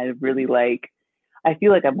funny. I really like. I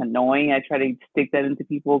feel like I'm annoying. I try to stick that into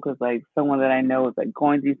people because like someone that I know is like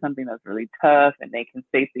going through something that's really tough, and they can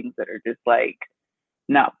say things that are just like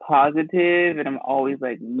not positive, and I'm always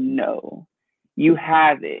like, no, you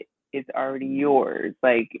have it. It's already yours.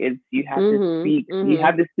 Like it's Hmm. you Hmm.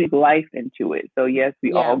 have to speak life into it. So yes,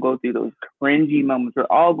 we all Yeah. go through those cringy moments. We're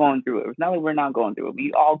all going through it. It's not like we're not going through it.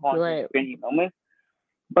 We all going through Right. cringy moments.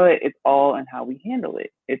 but it's all in how we handle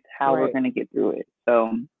it. It's how we're Right. going to get through it.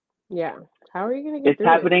 So Yeah. How are you gonna get through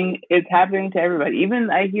it? it's happening to everybody. Even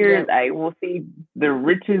Yeah. I will see the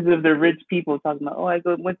riches of the rich people talking about,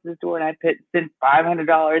 oh, went to the store and I spent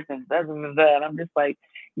 $500 and blah, blah, blah, blah. And I'm just like,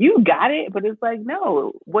 you got it, but it's like,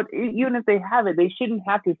 no, even if they have it, they shouldn't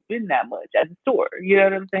have to spend that much at the store. You know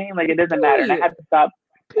what I'm saying? Like, it doesn't matter. And Period. I had to stop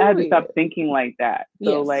Period. thinking like that.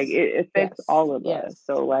 So like Yes. it affects Yes. all of us. Yes.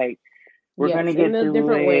 So like we're gonna Yes. In get the through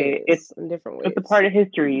different it. ways. In different It's a ways. part of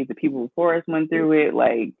history. The people before us went through it.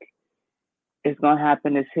 Like, it's gonna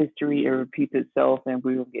happen. It's history. It repeats itself, and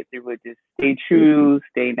we will get through it. Just stay true,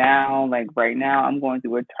 stay down. Like right now, I'm going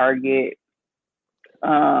through a Target.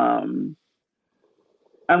 I'm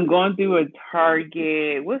going through a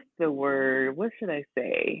Target. What's the word? What should I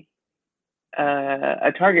say?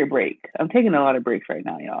 A Target break. I'm taking a lot of breaks right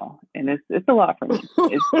now, y'all, and it's a lot for me.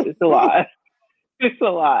 It's a lot. It's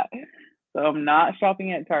a lot. So I'm not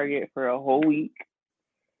shopping at Target for a whole week.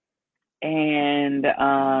 And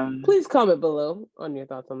Please comment below on your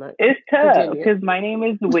thoughts on that. it's tough Continue. because my name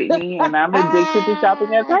is Whitney and I'm addicted to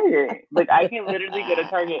shopping at Target. Like, I can literally go to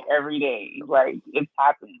Target every day. Like, it's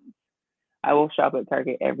happening. I will shop at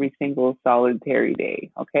Target every single solitary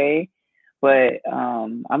day. Okay. But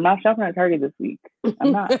I'm not shopping at Target this week.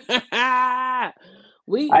 I'm not. I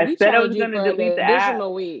We said I challenge was you going to for an delete the app.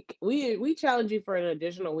 additional week. We challenge you for an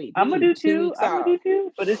additional week. We I'm gonna need do 2 two. weeks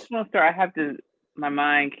off. But it's gonna start. I have to. My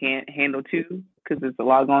mind can't handle two because there's a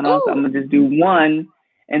lot going on. So I'm Oh. gonna just do one,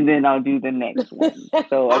 and then I'll do the next one.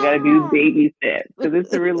 So I gotta do baby steps because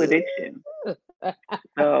it's a real addiction.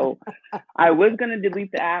 So I was gonna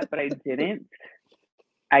delete the app, but I didn't.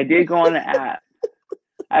 I did go on the app.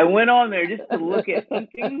 I went on there just to look at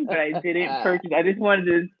something, but I didn't purchase. I just wanted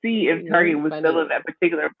to see if Target was selling that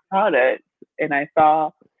particular product, and I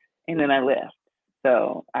saw, and then I left.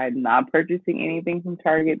 So I'm not purchasing anything from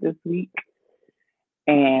Target this week.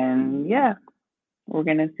 And yeah, we're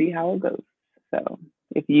going to see how it goes. So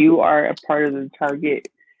if you are a part of the Target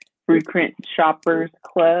Frequent Shoppers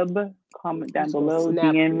Club, comment down below,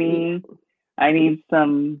 DM me. I need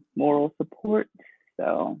some moral support.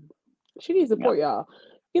 So she needs support, y'all.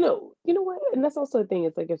 You know what? And that's also the thing.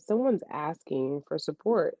 It's like, if someone's asking for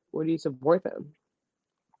support, where do you support them?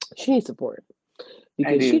 She needs support.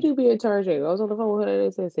 Because she do be at Target. I was on the phone with her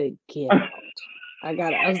and they said, get out.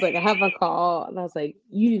 I was like, I have a call. And I was like,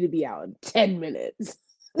 you need to be out in 10 minutes.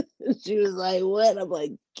 She was like, what? I'm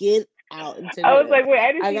like, get out in 10 minutes. I was like, wait,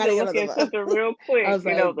 I just need to get look at something real quick. I was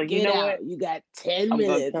like, you get know out. what? You got 10 I'm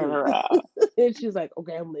minutes. gonna turn her out. And she was like,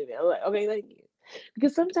 okay, I'm leaving. I'm like, okay, thank you.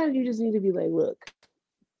 Because sometimes you just need to be like, look,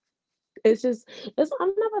 I'm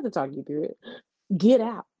not about to talk you through it. Get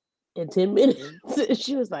out in 10 minutes.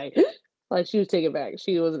 She was like she was taken back.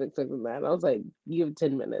 She wasn't expecting that. I was like, you have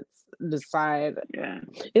 10 minutes. Decide. Yeah.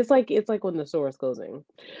 It's like when the store is closing.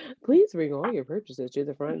 Please bring all your purchases to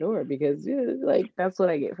the front door, because like, that's what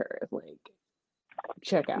I give her. It's like,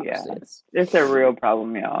 check out, sis. It's a real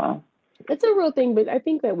problem, y'all. It's a real thing, but I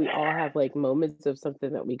think that we all have like moments of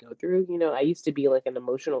something that we go through. I used to be like an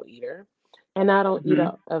emotional eater, and I don't eat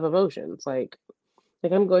out of emotions. Like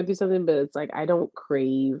I'm going through something, but it's like I don't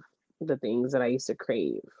crave the things that I used to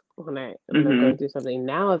crave when I'm going through something.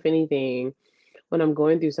 Now, if anything, when I'm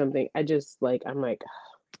going through something, I just I'm like,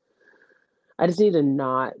 I just need to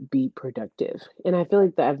not be productive. And I feel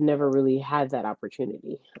like that I've never really had that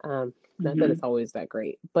opportunity. Not that it's always that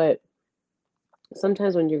great, but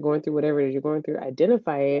sometimes when you're going through whatever it is you're going through,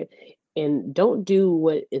 identify it and don't do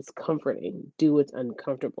what is comforting. Do what's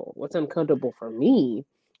uncomfortable. What's uncomfortable for me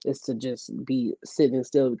is to just be sitting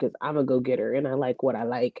still, because I'm a go-getter and I like what I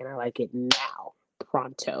like, and I like it now,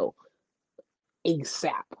 pronto,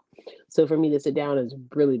 ASAP. So for me to sit down is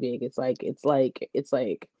really big. It's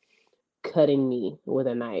like cutting me with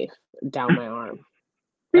a knife down my arm.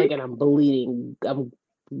 Like, and I'm bleeding. I'm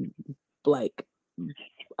like,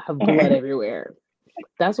 I have blood everywhere.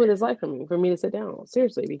 That's what it's like for me to sit down.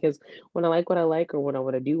 Seriously, because when I like what I like, or when I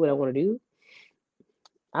want to do what I want to do,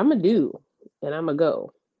 I'm going to do, and I'm going to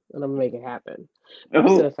go, and I'm going to make it happen.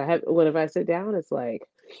 So if I sit down, it's like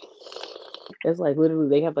literally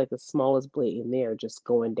they have like the smallest blade, and they're just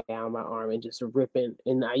going down my arm and just ripping,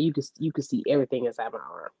 and now you can see everything inside my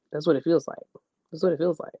arm. That's what it feels like.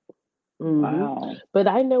 Wow. But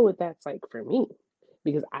I know what that's like for me,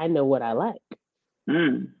 because I know what I like.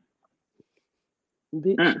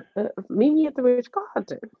 Bitch, meet me at the Ritz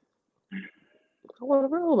Carlton. I want a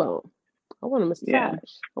roll on. I want a massage. Yeah.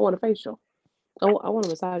 I want a facial. I want a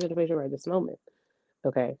massage and a facial right this moment.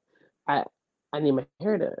 Okay, I need my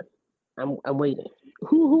hair done. I'm waiting.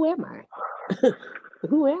 Who am I?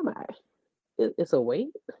 Who am I? It's a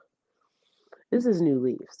wait. This is new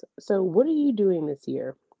leaves. So what are you doing this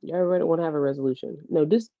year? You ever want to have a resolution? No,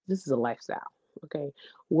 this is a lifestyle. Okay.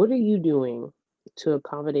 What are you doing to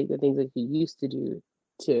accommodate the things that you used to do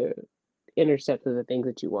to intercept the things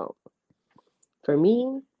that you want? For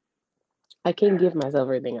me, I can't give myself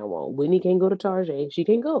everything I want. Whitney can't go to Tarjay. She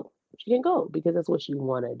can go. She can go because that's what she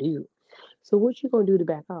wanna do. So what you gonna do to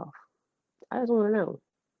back off? I just wanna know.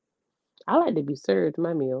 I like to be served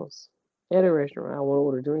my meals at a restaurant. I want to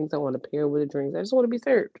order drinks. I want to pair with the drinks. I just want to be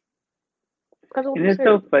served. I just want to And be it's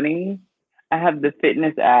so served. funny. I have the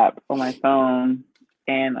fitness app on my phone,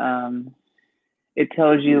 and it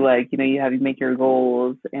tells you like you make your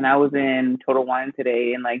goals. And I was in Total Wine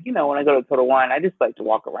today, and like when I go to Total Wine, I just like to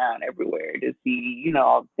walk around everywhere to see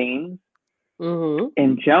all the things. Mm-hmm.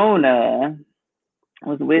 And Jonah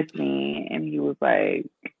was with me, and he was like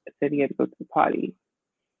said he had to go to the potty,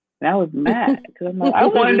 and I was mad because I'm like I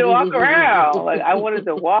wanted to walk around, like I wanted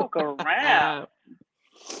to walk around.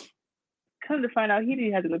 Come to find out, he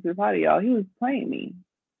didn't have to go to the potty, y'all. He was playing me.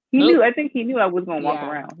 He knew. Nope. I think he knew I was gonna walk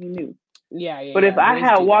Yeah. around. He knew. But if Yeah. I Boys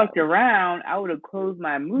had do that. walked around, I would have closed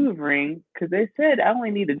my move ring because they said I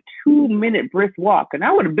only need a 2-minute brisk walk, and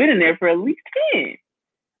I would have been in there for at least 10.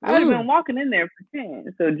 I would have been walking in there for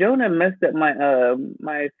 10. So Jonah messed up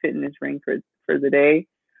my fitness ring for the day.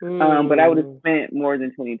 But I would have Mm. spent more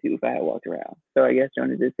than 22 if I had walked around. So I guess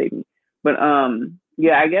Jonah did save me. But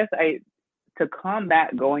yeah, I guess to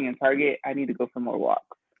combat going in Target, I need to go for more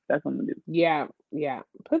walks. That's what I'm gonna do. Yeah.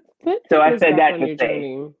 Put So I fitness said back that on to your say,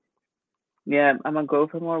 journey. yeah, I'm gonna go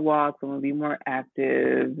for more walks. I'm gonna be more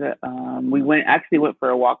active. We went for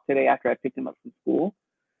a walk today after I picked him up from school.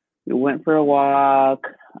 We went for a walk.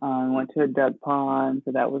 Went to a duck pond,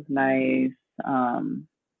 so that was nice.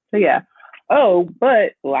 So yeah. Oh,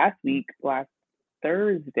 but last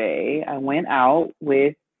Thursday, I went out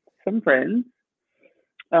with some friends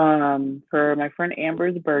for my friend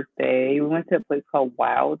Amber's birthday. We went to a place called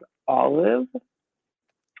Wild Olive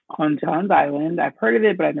on Johns Island. I've heard of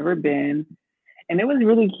it, but I've never been. And it was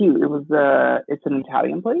really cute. It's an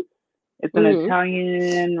Italian place. It's an Mm-hmm.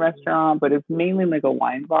 Italian restaurant, but it's mainly like a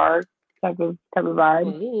wine bar type of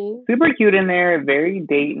vibe. Hey. Super cute in there, very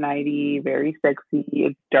date nighty, very sexy.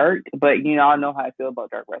 It's dark, but I know how I feel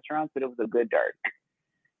about dark restaurants, but it was a good dark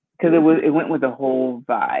because it went with the whole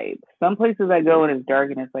vibe. Some places I go and it's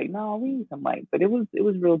dark and it's like, no, we need some light, but it was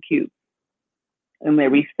real cute. And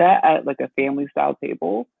there we sat at like a family style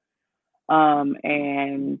table,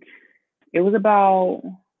 and it was about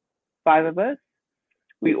 5 of us.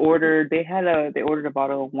 They ordered a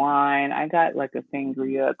bottle of wine. I got like a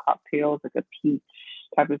sangria cocktail, like a peach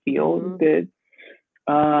type of feel. It was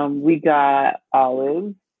Mm-hmm. good. We got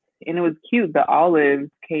olives, and it was cute. The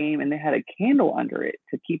olives came and they had a candle under it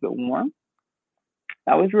to keep it warm.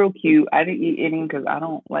 That was real cute. I didn't eat any because I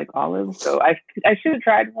don't like olives, so I should have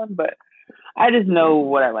tried one, but I just know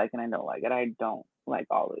what I like and I don't like it. I don't like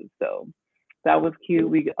olives, so that was cute.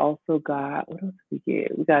 We also got, what else did we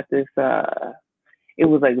get? We got this. It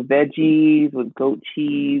was like veggies with goat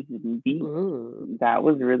cheese and beef. Mm. That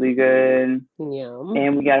was really good. Yum.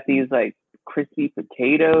 And we got these like crispy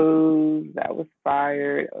potatoes. That was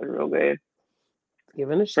fire. That was real good.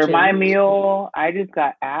 Giving us For my chance. meal, I just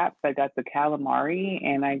got apps. I got the calamari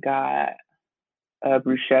and I got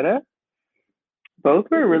bruschetta. Both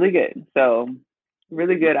were really good. So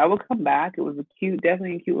really good. I will come back. It was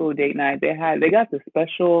definitely a cute little date night. They got the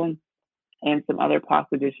special and some other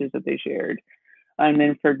pasta dishes that they shared. And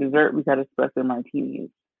then for dessert, we got espresso martinis.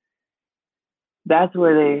 That's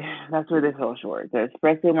where they fell short. The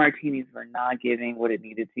espresso martinis were not giving what it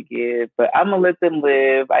needed to give, but I'm gonna let them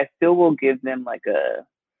live. I still will give them like a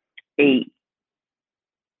 8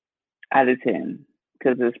 out of 10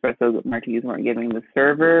 because the espresso martinis weren't giving. The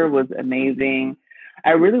server was amazing.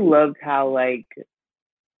 I really loved how like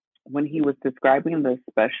when he was describing the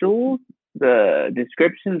specials, the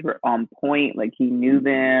descriptions were on point. Like he knew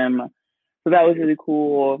them, so that was really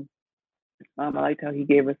cool. I liked how he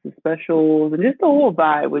gave us the specials and just the whole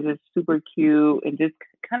vibe was just super cute and just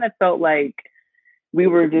kind of felt like we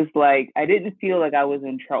were just like I didn't feel like I was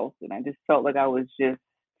in Charleston. I just felt like I was just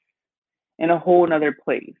in a whole nother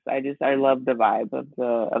place. I love the vibe of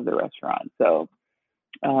the restaurant. So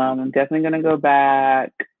I'm definitely gonna go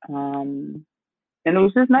back. And it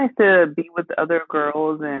was just nice to be with the other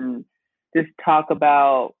girls and just talk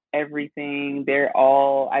about everything.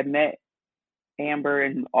 I met Amber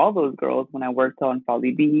and all those girls when I worked on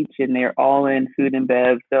Folly Beach, and they're all in food and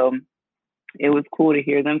bev. So it was cool to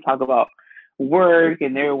hear them talk about work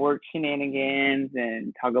and their work shenanigans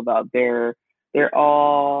and talk about they're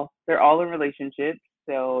all in relationships.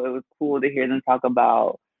 So it was cool to hear them talk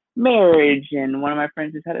about marriage, and one of my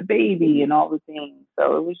friends just had a baby and all the things.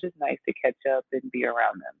 So it was just nice to catch up and be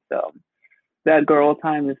around them. So that girl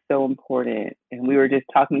time is so important. And we were just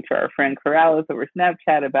talking to our friend Corrales over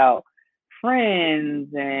Snapchat about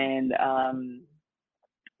friends and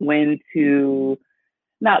when to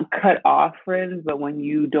not cut off friends, but when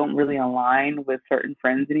you don't really align with certain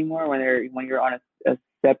friends anymore, when you're on a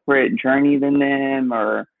separate journey than them,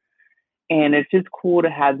 or and it's just cool to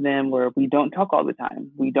have them where we don't talk all the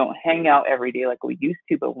time. We don't hang out every day like we used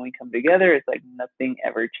to, but when we come together, it's like nothing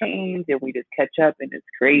ever changed and we just catch up and it's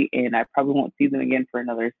great. And I probably won't see them again for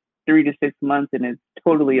another 3 to 6 months. And it's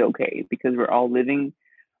totally okay because we're all living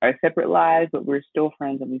our separate lives, but we're still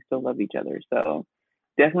friends and we still love each other. So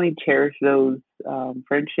definitely cherish those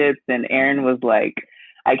friendships. And Aaron was like,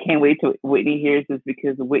 I can't wait till Whitney hears this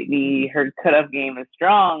because Whitney, her cutoff game is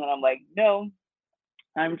strong. And I'm like, no,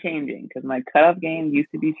 I'm changing because my cutoff game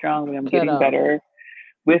used to be strong, but I'm getting better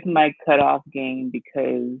with my cutoff game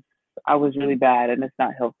because I was really bad and it's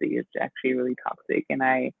not healthy. It's actually really toxic. And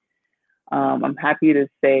I'm happy to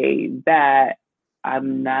say that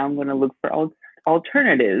I'm now going to look for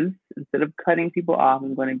alternatives. Instead of cutting people off,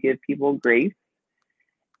 I'm going to give people grace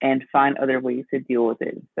and find other ways to deal with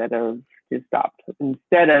it instead of just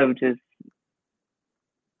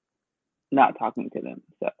not talking to them.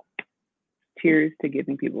 So cheers to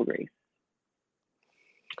giving people grace.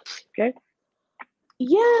 Okay.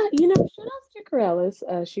 Yeah, shout out to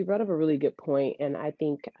Corrales. She brought up a really good point, and I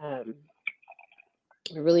think it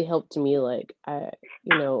really helped me, like,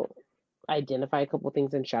 identify a couple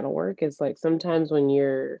things in shadow work. Is like sometimes when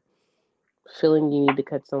you're feeling you need to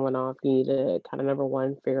cut someone off, you need to kind of, number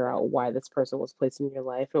one, figure out why this person was placed in your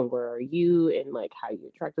life and where are you and like how you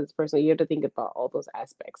attracted this person. You have to think about all those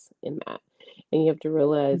aspects in that, and you have to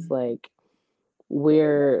realize like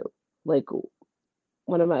where, like,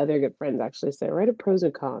 one of my other good friends actually said, write a pros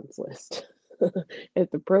and cons list.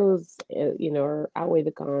 If the pros, outweigh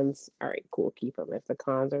the cons, all right, cool, keep them. If the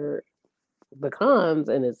cons are the cons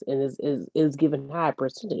and is given high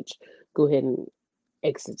percentage, go ahead and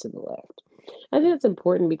exit to the left. I think it's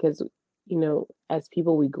important because, as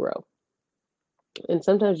people, we grow. And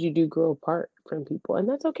sometimes you do grow apart from people, and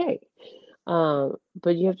that's okay.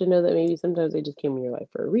 But you have to know that maybe sometimes they just came in your life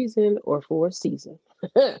for a reason or for a season.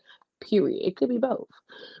 Period. It could be both.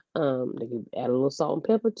 They can add a little salt and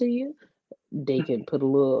pepper to you. They can put a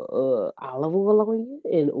little olive oil on you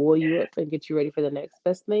and oil you up and get you ready for the next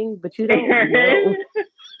best thing, but you don't know.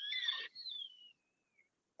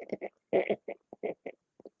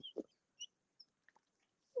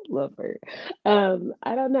 Love her.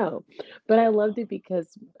 I don't know, but I loved it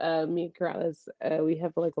because me and Corrales, we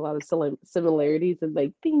have like a lot of similarities and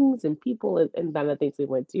like things and people and kind of things we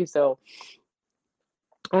went to. So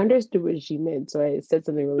I understood what she meant, so I said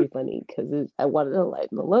something really funny because I wanted to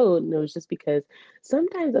lighten the load, and it was just because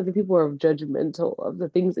sometimes other people are judgmental of the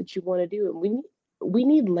things that you want to do, and we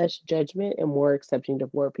need less judgment and more accepting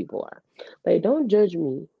of where people are. Like, don't judge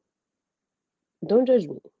me. Don't judge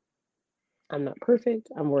me. I'm not perfect.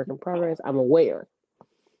 I'm a work in progress. I'm aware.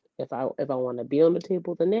 If I want to be on the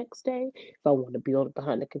table the next day, if I want to be on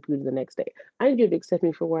behind the computer the next day, I need you to accept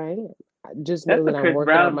me for where I am. I just know That's a that I'm Chris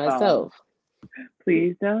working on Brown song. myself.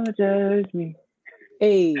 Please don't judge me.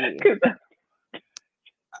 Hey.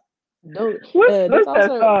 Don't. What's also, that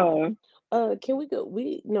song? Can we go?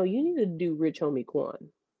 No. You need to do Rich Homie Quan.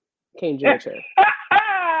 Can't judge her.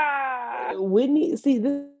 Whitney. See,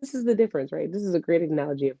 this is the difference, right? This is a great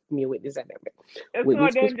analogy of me and Whitney's dynamic. It's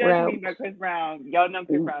Whitney's called Chris Don't Judge Me Brown. by Chris Brown. Y'all know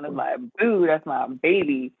Chris Brown is like, boo, that's my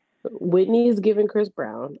baby. Whitney is giving Chris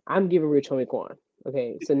Brown. I'm giving Rich Homie Quan.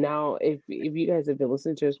 Okay, so now if you guys have been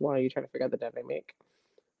listening to us while you're trying to figure out the dynamic,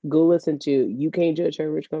 go listen to You Can't Judge Her,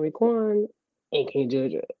 Rich Homie Quan, and Can't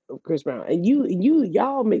Judge Chris Brown. And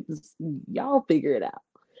y'all make this, y'all figure it out.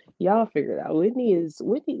 Y'all figure it out. Whitney is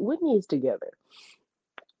together.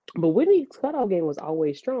 But Whitney's cutoff game was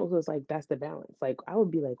always strong. So it's like that's the balance. Like I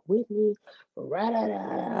would be like, Whitney,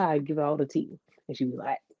 I'd give her all the tea. And she'd be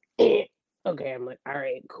like, eh. Okay, I'm like, all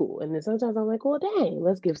right, cool. And then sometimes I'm like, well, dang,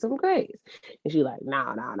 let's give some grace. And she's like,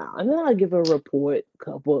 no, no, no. And then I'll give her a report,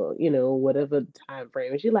 couple, whatever time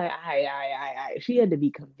frame. And she's like, I. She had to be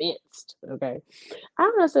convinced. Okay. I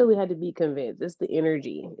don't necessarily had to be convinced. It's the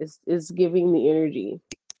energy. It's giving the energy.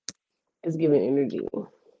 It's giving energy.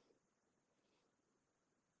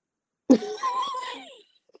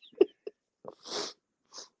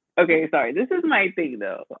 Okay, sorry. This is my thing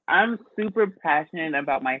though. I'm super passionate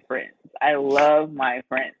about my friends. I love my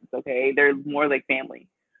friends, okay? They're more like family.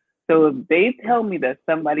 So if they tell me that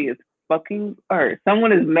somebody is fucking or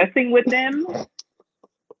someone is messing with them,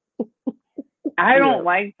 I don't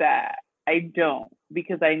like that. I don't.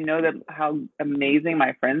 because I know that how amazing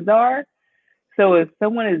my friends are. So if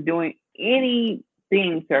someone is doing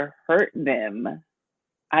anything to hurt them,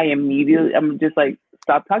 I'm just like,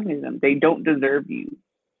 stop talking to them. They don't deserve you.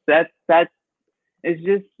 That's it's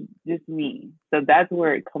just me. So that's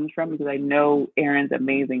where it comes from, because I know Aaron's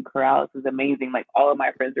amazing, Corrales is amazing, like all of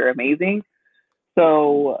my friends are amazing.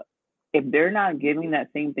 So if they're not giving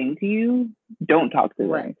that same thing to you, don't talk to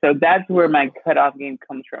them. Right. So that's where my cutoff game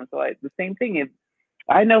comes from. So the same thing, if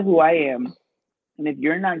I know who I am, and if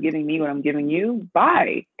you're not giving me what I'm giving you,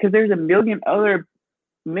 bye. Because there's a million other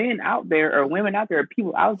men out there, or women out there, or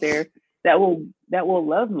people out there that will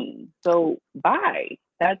love me. So bye.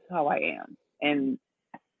 That's how I am. And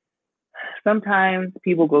sometimes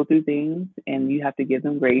people go through things, and you have to give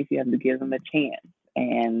them grace. You have to give them a chance.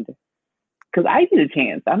 And because I get a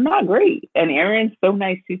chance, I'm not great. And Erin's so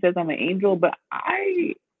nice. She says I'm an angel, but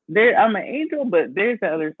I'm an angel, but there's the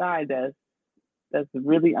other side that's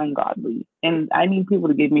really ungodly. And I need people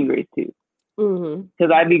to give me grace too.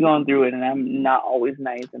 Because I be going through it, and I'm not always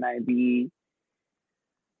nice, and I be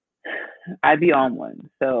on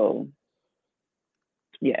one. So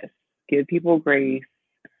yes, give people grace.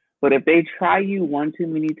 But if they try you one too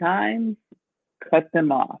many times, cut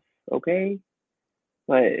them off. Okay?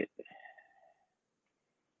 But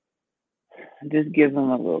just give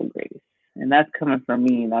them a little grace. And that's coming from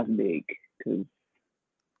me, and that's big, because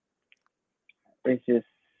it's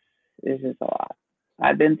just a lot.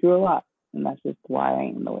 I've been through a lot, and that's just why I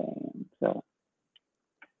am the way I am. So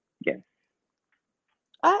yes.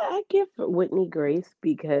 I give Whitney grace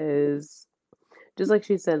because, just like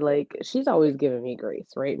she said, like, she's always given me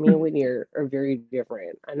grace, right? Me and Whitney are very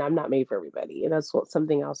different, and I'm not made for everybody. And that's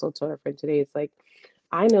something I also told her friend today. It's like,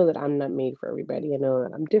 I know that I'm not made for everybody. I know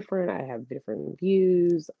that I'm different. I have different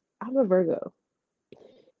views. I'm a Virgo.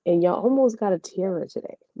 And y'all almost got a tiara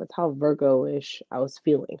today. That's how Virgo-ish I was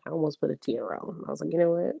feeling. I almost put a tiara on. I was like, you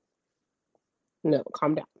know what? No,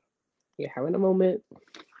 calm down. You're having a moment.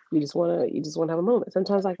 You just wanna have a moment.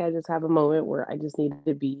 Sometimes, like, I just have a moment where I just need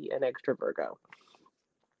to be an extra Virgo.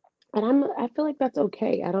 And I feel like that's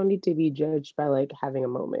okay. I don't need to be judged by, like, having a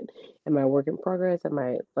moment. Am I a work in progress? Am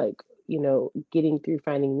I, like, getting through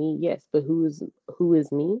finding me? Yes, but who is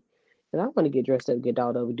me? Because I want to get dressed up, get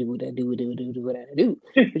dolled up, do what I do what I do.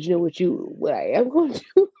 But you know what I am going to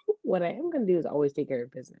do? What I am going to do is always take care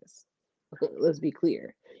of business. Let's be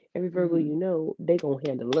clear. Every Virgo they gonna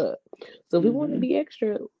handle up. So if we want to be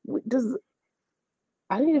extra,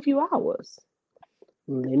 I need a few hours.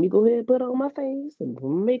 Let me go ahead and put on my face and put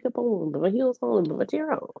my makeup on, put my heels on, and put my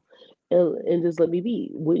hair on, and just let me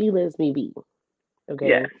be. Whitney lets me be. Okay.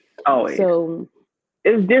 Yes, always. So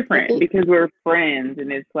it's different because we're friends,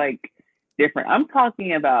 and it's like different. I'm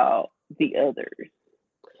talking about the others.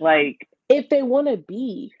 Like, if they want to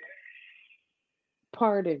be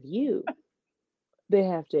part of you, they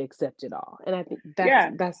have to accept it all. And I think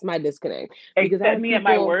that's my disconnect. Because accept me at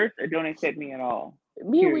my worst, or don't accept me at all.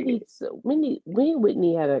 Me and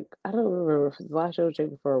Whitney had I don't remember if it's the last show or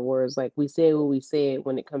before, where it's like we say what we say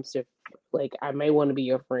when it comes to, like, I may want to be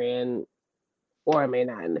your friend or I may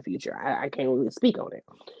not in the future. I can't really speak on it.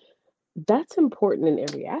 That's important in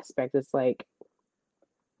every aspect. It's like,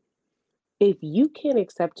 if you can't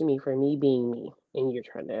accept me for me being me, and you're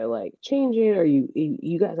trying to, like, change it, or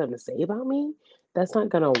you got something to say about me, that's not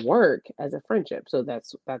gonna work as a friendship. So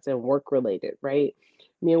that's in work related, right?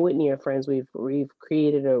 Me and Whitney are friends. We've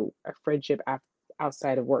created a friendship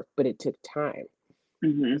outside of work, but it took time.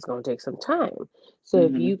 It's gonna take some time. So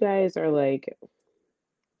if you guys are like,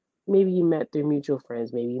 maybe you met through mutual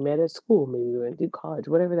friends, maybe you met at school, maybe you went through college,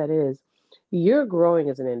 whatever that is, you're growing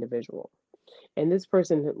as an individual. And this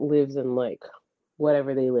person lives in, like,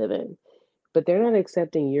 whatever they live in, but they're not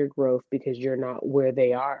accepting your growth because you're not where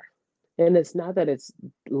they are. And it's not that it's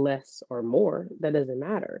less or more, that doesn't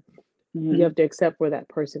matter. You have to accept where that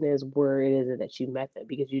person is, where it is that you met them,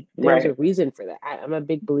 because there's a reason for that. I'm a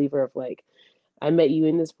big believer of, like, I met you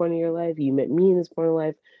in this point of your life, you met me in this point of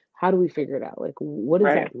life. How do we figure it out? Like, what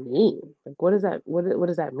does that mean? Like, what does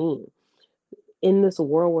that mean? In this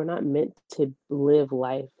world, we're not meant to live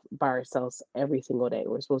life by ourselves every single day.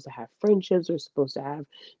 We're supposed to have friendships, we're supposed to have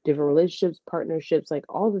different relationships, partnerships, like,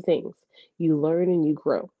 all the things. You learn and you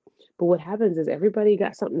grow. But what happens is everybody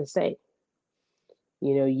got something to say.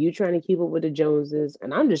 You trying to keep up with the Joneses,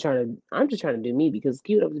 and I'm just trying to do me, because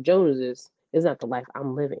keeping up with the Joneses is not the life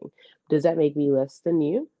I'm living. Does that make me less than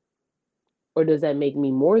you? Or does that make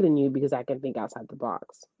me more than you because I can think outside the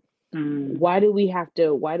box? Why do we have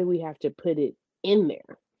to put it in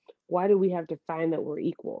there? Why do we have to find that we're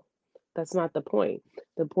equal? That's not the point.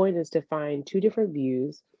 The point is to find two different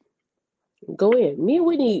views. Go in. Me and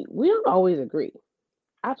Whitney, we don't always agree.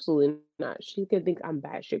 Absolutely not. She could think I'm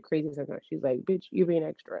batshit crazy sometimes. She's like, bitch, you're being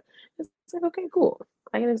extra. It's like, okay, cool.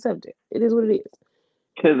 I can accept it. It is what it is.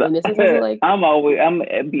 Because In this instance, like, I'm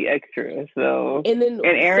be extra. So, and then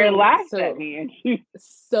and Erin so laughs at so me, and she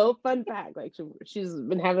so fun fact, like she's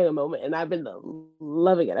been having a moment, and I've been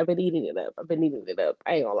loving it. I've been eating it up. I've been eating it up.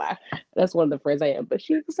 I ain't gonna lie. That's one of the friends I am, but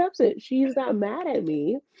she accepts it. She's not mad at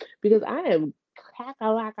me because I am crack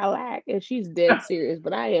a lack a lack, and she's dead serious.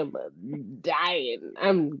 But I am dying.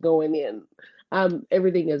 I'm going in.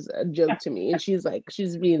 Everything is a joke to me, and she's like,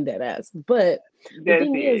 she's being dead ass. But the dead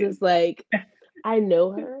thing is, serious. it's like I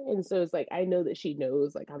know her, and so it's like I know that she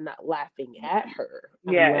knows like I'm not laughing at her.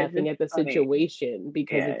 I'm Yeah, it's laughing just at the funny. situation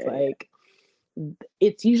because Yeah, it's yeah, like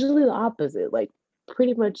it's usually the opposite. Like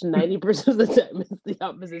pretty much 90% of the time it's the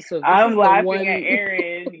opposite. So this I'm is the laughing at one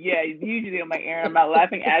Erin. Yeah, usually I'm like, Erin, I'm not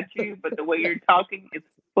laughing at you, but the way you're talking is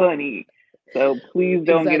funny. So please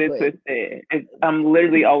don't get it exactly. twisted. I'm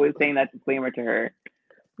literally always saying that disclaimer to her.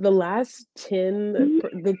 The last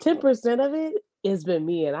 10% of it has been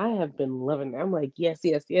me, and I have been loving it. I'm like, yes,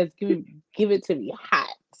 yes, yes, give it to me hot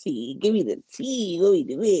tea. Give me the tea. Let me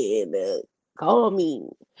do it. Call me.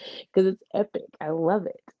 Because it's epic. I love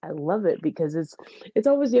it. I love it because it's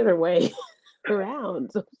always the other way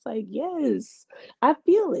around. So it's like, yes, I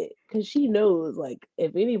feel it because she knows. Like,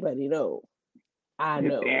 if anybody knows, I It's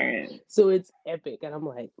know. Erin. So it's epic, and I'm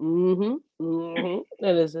like, and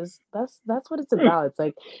it's just that's what it's about. It's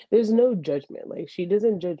like there's no judgment. Like she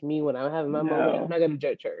doesn't judge me when I'm having my moment. I'm No. not gonna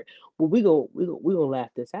judge her. Well, we gonna laugh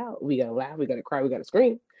this out. We gotta laugh. We gotta cry. We gotta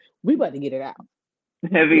scream. We about to get it out.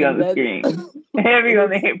 Heavy on And the that's screen. Heavy and on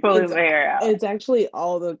the pulling it's the hair out. it's actually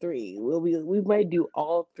all the three. We might do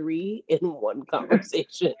all three in one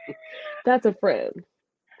conversation. That's a friend.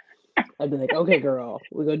 I'd be like, okay, girl,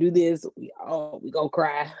 we're gonna do this. We gonna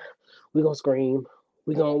cry. We gonna scream.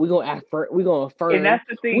 We gonna act for. We gonna And affirm. that's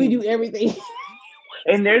the We do thing. everything.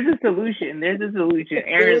 And there's a solution. There's a solution.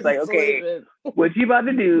 There Erin's is a like, okay, solution. what you about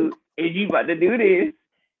to do is you about to do this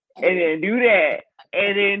and then do that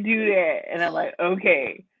and then do that. And I'm like,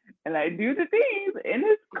 okay. And I do the things and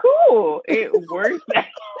it's cool. It works out.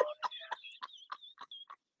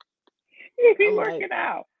 It be I'm like working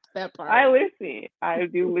out. that I part. listen. I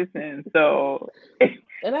do listen. So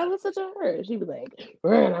And I listen to her. She'd be like,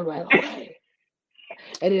 and I'm like, okay.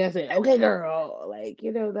 And then I said, okay, girl. Like,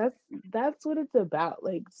 that's what it's about.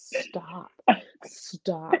 Like, stop.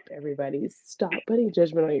 Stop, everybody. Stop putting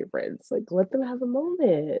judgment on your friends. Like, let them have a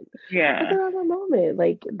moment. Let yeah. them have a moment.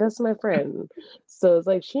 Like, that's my friend. So it's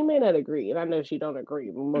like she may not agree. And I know she don't agree,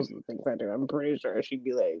 but most of the things I do, I'm pretty sure she'd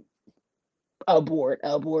be like, abort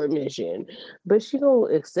mission. But she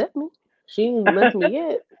don't accept me. She ain't left me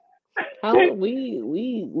yet. How we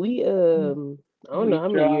I don't know We how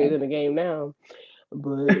many years strong. in the game now.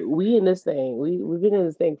 But we in this thing. We've been in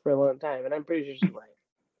this thing for a long time, and I'm pretty sure she's like,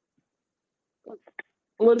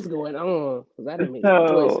 "What is going on?" Because I done made some So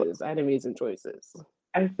choices. I done made some choices.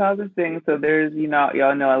 I saw this thing. So there's,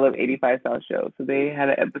 y'all know I love 85 South Show. So they had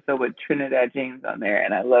an episode with Trinidad James on there,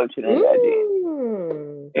 and I love Trinidad James.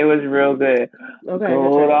 Mm. It was real good. Okay, I gotta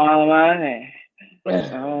Gold check on money.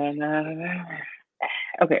 it. Oh, no.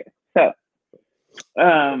 Okay, so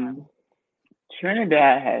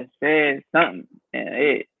Trinidad has said something,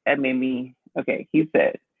 and that made me okay. He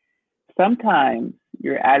said, "Sometimes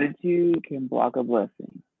your attitude can block a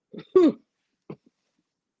blessing."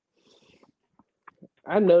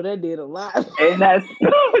 I know that did a lot. And that's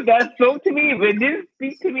that spoke to me, but it didn't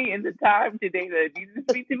speak to me in the time today that it needed to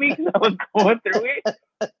speak to me because I was going through it.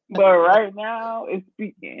 But right now, it's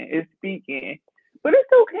speaking. It's speaking. But it's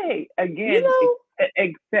okay. you Again, know,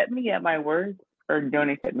 accept me at my worst or don't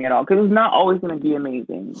accept me at all because it's not always going to be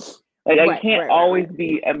amazing. Like I right, can't right, right, always right,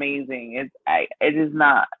 be amazing. It is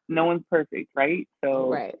not. No one's perfect, right? So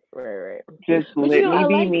right, right, right. just But you let know, me I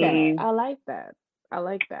be like that. me. I like that. I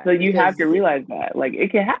like So that you have to because realize that, like,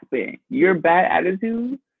 it can happen. Your bad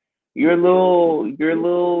attitude, your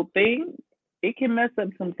little thing, it can mess up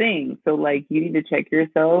some things. So like, you need to check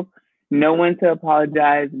yourself. Know when to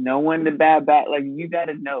apologize. Know when to bad. Like, you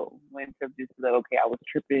gotta know when to just be like, okay, I was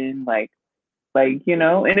tripping.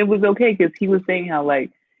 And it was okay because he was saying how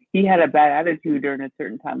like he had a bad attitude during a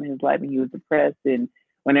certain time in his life and he was depressed and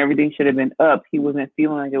when everything should have been up, he wasn't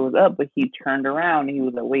feeling like it was up, but he turned around and he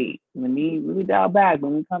was like, wait, let me dial back,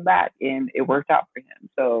 when we come back, and it worked out for him.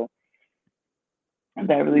 So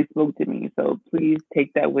that really spoke to me. So please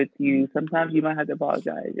take that with you. Sometimes you might have to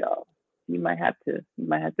apologize, y'all. You might have to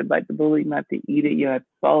bite the bullet, you might have to eat it, you have to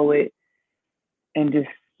swallow it and just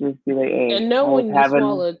be like, hey, and know I was when you having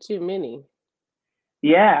swallow too many,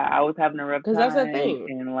 yeah, I was having a rough because that's the time thing.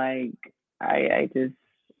 and like I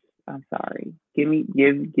I'm sorry.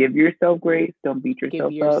 Give yourself grace. Don't beat Give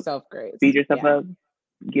yourself up. yourself grace. Beat yourself Yeah. up.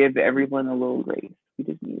 Give everyone a little grace. We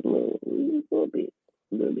just need a little bit,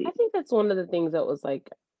 a little I bit. think that's one of the things that was like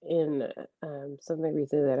in something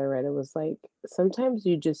recently that I read. It was like sometimes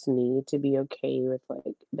you just need to be okay with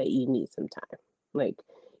like that you need some time. Like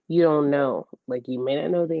you don't know. Like you may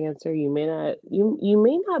not know the answer. You may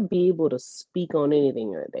not be able to speak on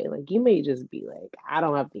anything that day. Like you may just be like, I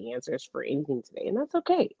don't have the answers for anything today, and that's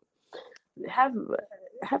okay. Have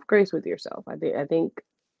have grace with yourself. I think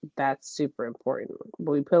that's super important.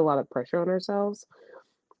 But we put a lot of pressure on ourselves,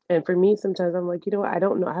 and for me, sometimes I'm like, you know what? I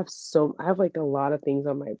don't know. I have like a lot of things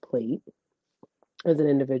on my plate as an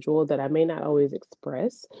individual that I may not always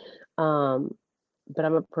express. Um, but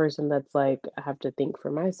I'm a person that's like, I have to think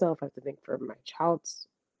for myself. I have to think for my child's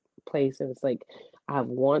place. And it's like, I have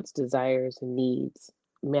wants, desires, needs,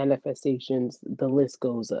 manifestations. The list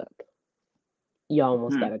goes up. You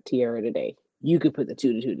almost Hmm. got a tiara today. You could put the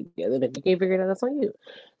two to two together. And if you can't figure it out, that's on you.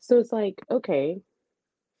 So it's like, okay,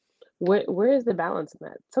 where is the balance in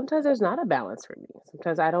that? Sometimes there's not a balance for me.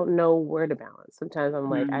 Sometimes I don't know where to balance. Sometimes I'm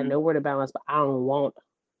like, I Mm-hmm. know where to balance, but I don't want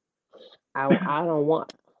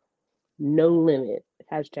no limit.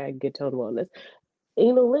 Hashtag good tone wellness.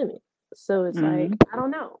 Ain't no limit. So it's Mm-hmm. like, I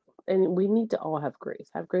don't know. And we need to all have grace.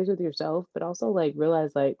 Have grace with yourself, but also like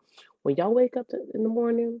realize like when y'all wake up in the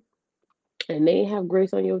morning and they have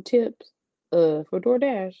grace on your tips for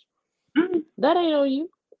DoorDash, that ain't on you.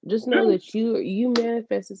 Just know that you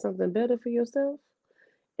manifested something better for yourself.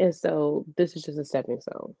 And so this is just a stepping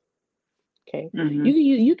stone. Okay. Mm-hmm.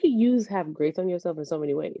 You can use have grace on yourself in so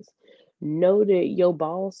many ways. Know that your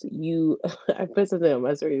boss, you I put something on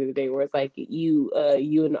my story the other day where it's like you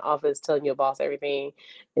in the office telling your boss everything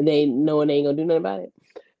and they knowing they ain't gonna do nothing about it.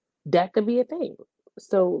 That could be a thing.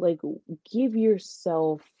 So like give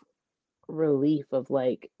yourself relief of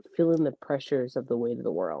like feeling the pressures of the weight of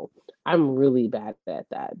the world. I'm really bad at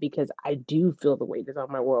that because I do feel the weight is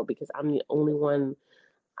on my world because I'm the only one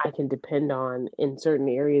I can depend on in certain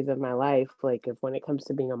areas of my life. Like if when it comes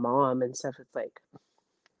to being a mom and stuff, it's like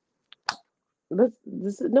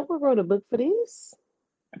this no one wrote a book for this.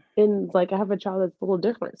 And like I have a child that's a little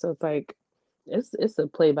different. So it's like it's a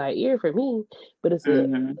play by ear for me, but it's a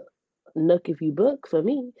Mm-hmm. nook if you book for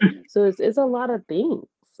me. So it's a lot of things.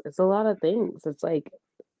 It's a lot of things. It's like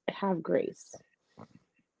have grace.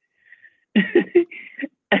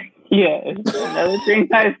 Yes. Another thing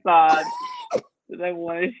I saw that I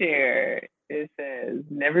want to share. It says,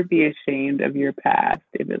 "Never be ashamed of your past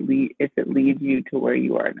if it leads you to where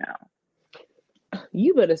you are now."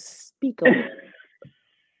 You better speak on it.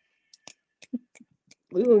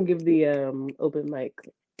 We're gonna give the open mic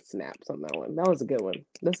snaps on that one. That was a good one.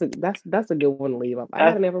 That's a good one to leave off. I got That's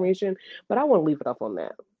an information, but I want to leave it off on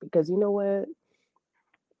that because you know what?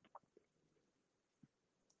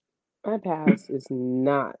 My past is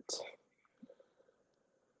not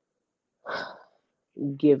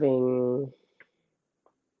giving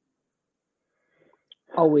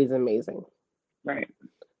always amazing. right.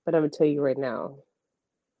 But I'm gonna tell you right now,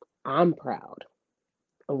 I'm proud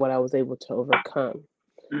of what I was able to overcome.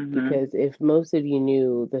 Mm-hmm. Because if most of you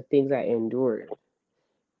knew the things I endured,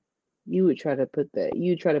 you try to put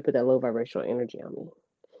that low vibrational energy on me.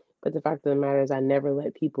 But the fact of the matter is, I never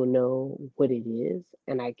let people know what it is,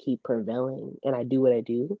 and I keep prevailing, and I do what I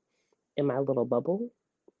do in my little bubble.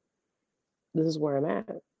 This is where I'm at,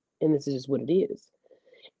 and this is just what it is.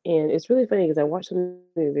 And it's really funny because I watched something the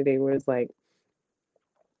other day where it's like,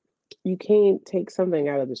 you can't take something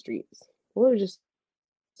out of the streets. Well, it was just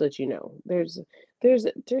so that you know, there's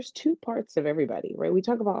two parts of everybody, right? We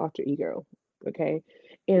talk about alter ego, okay?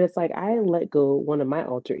 And it's like I let go one of my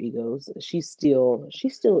alter egos. She's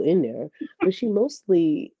still in there, but she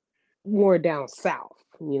mostly more down south.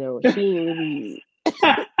 You know, she ain't really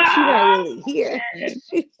she not really here. I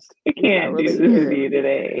She's not can't do really this with here. you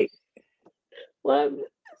today. Well,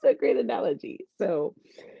 that's a great analogy.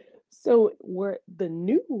 So we're the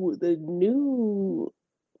new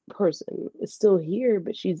person is still here,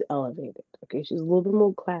 but she's elevated. Okay, she's a little bit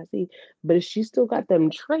more classy, but she still got them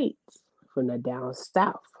traits from the down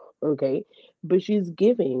south. Okay, but she's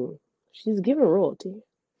giving royalty.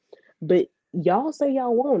 But y'all say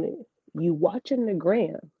y'all want it. You watching the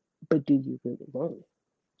gram, but do you really want it?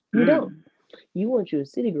 You don't. Mm. You want you a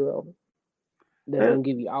city girl that's Uh, gonna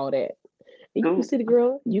give you all that. And you can Ooh, city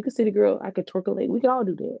girl, you can city girl. I could twerkulate. We can all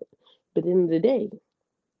do that. But at the end of the day,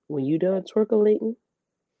 when you done twerkulating,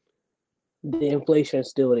 the inflation is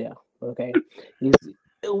still there. Okay, you,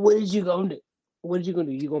 what is you gonna do? What is you gonna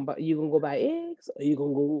do? You gonna go buy eggs or you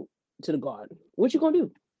gonna go to the garden? What you gonna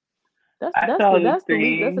do? That's I that's saw the this that's the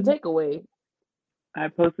least that's the thing. takeaway. I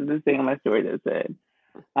posted this thing on my story that said,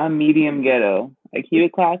 I'm medium ghetto. I keep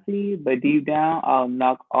it classy, but deep down, I'll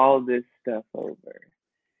knock all this stuff over.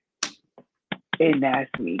 And that's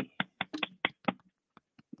me.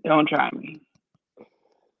 Don't try me,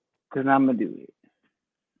 because I'm going to do it.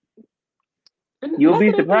 And You'll that's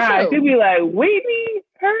be the name of the surprised. show. You'll be like, Whitney,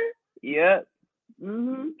 her? Yep.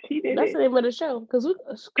 She did That's it. the name of the show. Because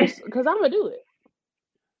I'm going to do it.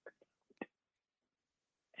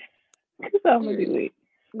 Because I'm going to do it.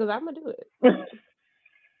 Because I'm going to do it.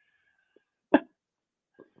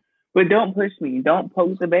 But don't push me. Don't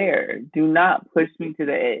poke the bear. Do not push me to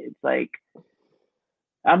the edge. Like,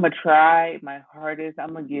 I'm going to try my hardest.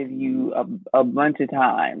 I'm going to give you a bunch of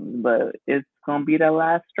times, but it's going to be the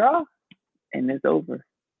last straw, and it's over.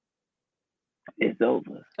 It's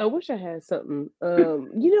over. I wish I had something.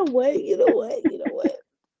 You know what?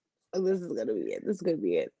 Oh, this is going to be it. This is going to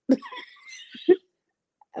be it.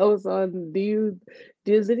 I was on.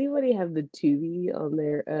 Does anybody have the Tubi on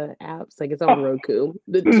their apps? Like it's on Roku.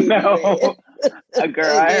 The Tubi. No,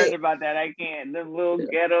 girl, I Okay. heard about that. I can't. The little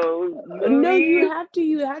ghetto movies. No, you have to.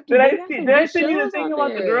 You have to. Did They got some Did I good send you the shows thing on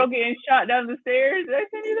about the there. girl getting shot down the stairs? Did I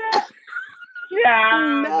send you that?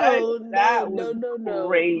 Yeah, that was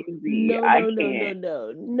crazy. I can't.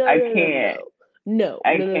 I can't. No.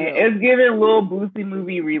 It's giving Lil Boosie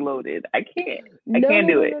movie reloaded. I can't. I can't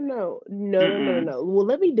do it. No. Well,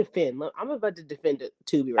 let me defend. I'm about to defend it,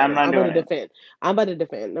 Tubi right now. I'm about to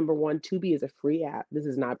defend. Number one, Tubi is a free app. This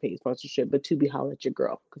is not paid sponsorship, but Tubi, holla at your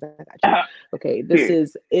girl because I got you. Okay,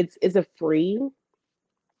 it's a free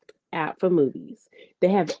app for movies. They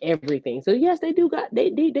have everything. So yes, they do got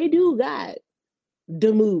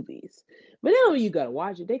the movies. But now you gotta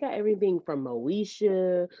watch it. They got everything from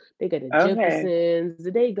Moesha. They got the Jeffersons.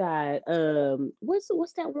 They got what's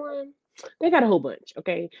that one? They got a whole bunch.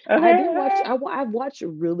 Okay, I've watched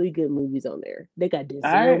really good movies on there. They got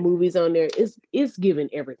Denzel movies on there. It's giving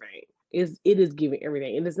everything. It is giving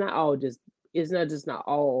everything, and it's not all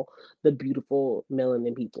the beautiful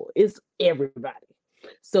melanin people. It's everybody.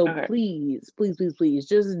 So please,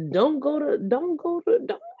 just don't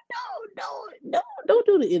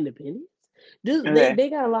do the independents. Just they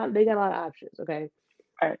got a lot of options. Okay.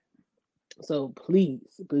 All right. So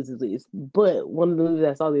please. But one of the movies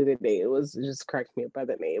I saw the other day, it just cracked me up by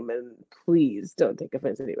the name, and please don't take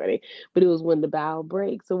offense to anybody. But it was When the Bow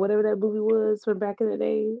Breaks, or whatever that movie was from back in the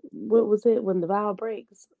day. What was it? When the Bow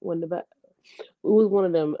Breaks. It was one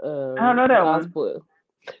of them I don't know that gospel one.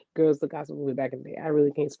 Girls, the gospel movie back in the day. I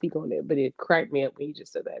really can't speak on it, but it cracked me up when you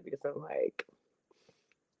just said that because I'm like,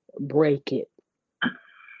 break it.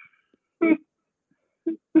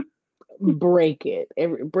 Break it.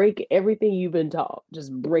 Break everything you've been taught.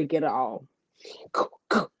 Just break it all.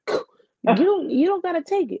 You don't gotta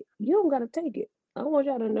take it. You don't gotta take it. I want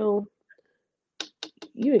y'all to know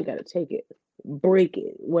you ain't gotta take it. Break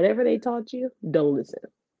it. Whatever they taught you, don't listen.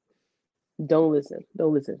 Don't listen.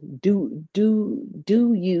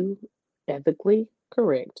 Do you ethically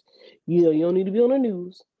correct. You know you don't need to be on the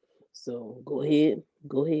news. So go ahead.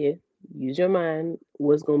 Use your mind.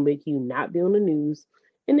 What's gonna make you not be on the news,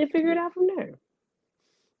 and then figure it out from there.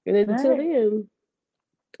 And then until then, you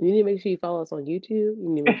need to make sure you follow us on YouTube. You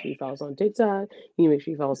need to make sure you follow us on TikTok. You need to make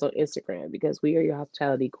sure you follow us on Instagram because we are your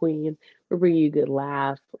hospitality queen. We're bringing you good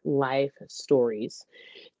life stories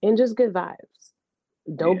and just good vibes.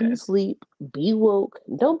 Don't be asleep. Be woke.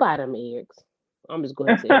 Don't buy them eggs. I'm just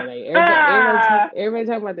going to say that. Everybody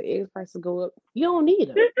talking about the eggs prices go up. You don't need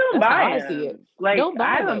them. Just don't That's buy how I them. see it. Like, don't buy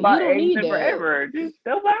I them. haven't bought You don't eggs need in that. forever. Just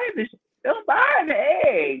don't buy the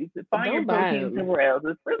eggs. Find your protein somewhere else.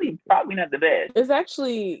 It's really probably not the best. It's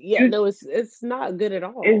actually it's not good at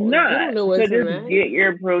all. It's not. You don't know what's so in just that. Get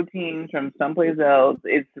your protein from someplace else.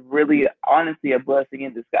 It's really honestly a blessing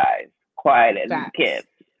in disguise. Quiet as it's kept.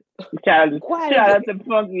 Shout out to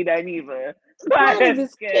Funky Dineva. Quiet as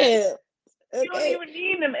it's kept. Okay. You don't even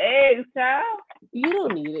need them eggs, child. You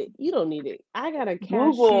don't need it. I got a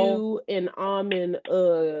cashew and almond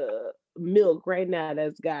milk right now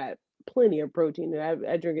that's got plenty of protein.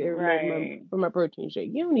 I drink it every night for my protein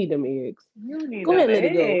shake. You don't need them eggs. You don't need go ahead and let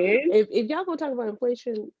eggs. It go. If y'all gonna talk about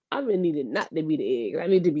inflation, I'm gonna need it not to be the eggs. I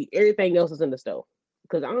need to be everything else that's in the stove.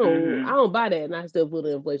 Because I don't buy that and I still feel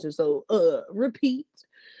the inflation. So repeat.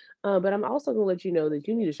 But I'm also gonna let you know that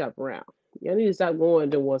you need to shop around. Y'all need to stop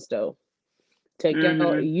going to one stove.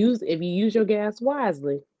 If you use your gas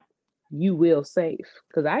wisely, you will save.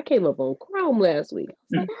 Because I came up on Chrome last week.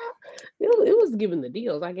 I was like, it was giving the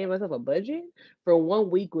deals. I gave myself a budget for 1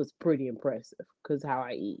 week was pretty impressive because how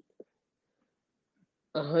I eat.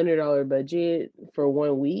 $100 budget for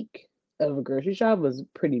 1 week of a grocery shop was a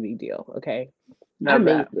pretty big deal. Okay. I Love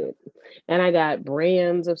made that. it. And I got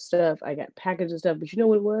brands of stuff. I got packages of stuff. But you know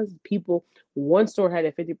what it was? People, one store had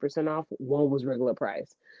it 50% off, one was regular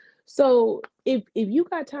price. So if you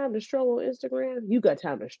got time to stroll on Instagram, you got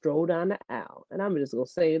time to stroll down the aisle. And I'm just gonna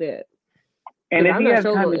say that. And Because if I'm you not have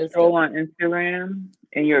strolling time on to Insta. scroll on Instagram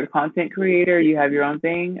and you're a content creator, you have your own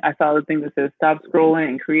thing. I saw the thing that says stop scrolling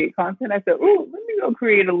and create content. I said, "Ooh, let me go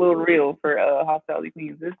create a little reel for Hospitality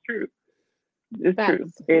Queens." It's true. It's true.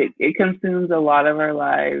 Facts. It consumes a lot of our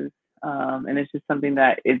lives, and it's just something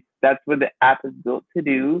that that's what the app is built to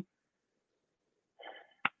do.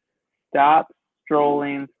 Stop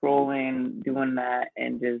scrolling, doing that,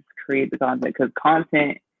 and just create the content because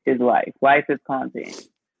content is life. Life is content.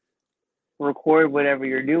 Record whatever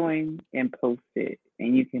you're doing and post it,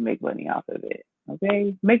 and you can make money off of it.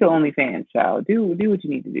 Okay, make an OnlyFans, child. Do what you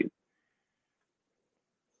need to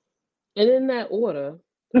And in that order,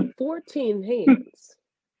 do. 14 hands.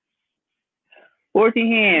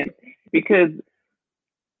 14 hands, because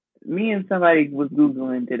me and somebody was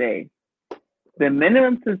googling today. The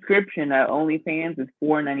minimum subscription at OnlyFans is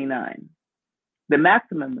 $4.99. The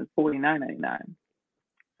maximum is $49.99.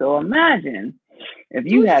 So imagine if So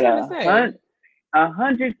you what you had trying to say?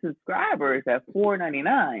 100 subscribers at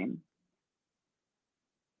 $4.99.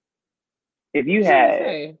 If What you you trying to had,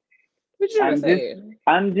 say? What you trying to I'm just, say?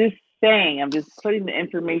 I'm just saying, I'm just putting the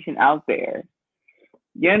information out there.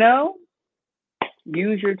 You know,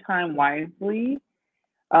 use your time wisely.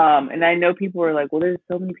 And I know people are like, well, there's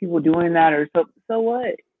so many people doing that, or so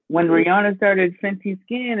what? When Rihanna started Fenty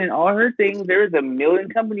Skin and all her things, there was a million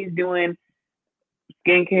companies doing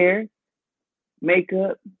skincare,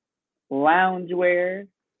 makeup, loungewear,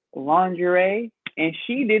 lingerie, and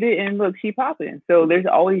she did it, and look, she popping. So there's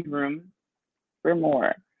always room for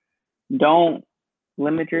more. Don't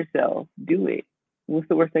limit yourself. Do it. What's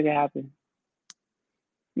the worst that can happen?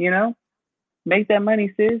 You know, make that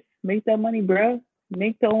money, sis. Make that money, bro.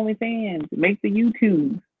 Make the OnlyFans. Make the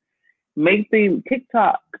YouTube. Make the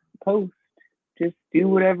TikTok post. Just do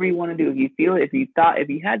whatever you want to do. If you feel it, if you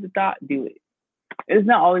had the thought, do it. It's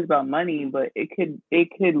not always about money, but it could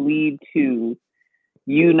lead to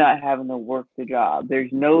you not having to work the job.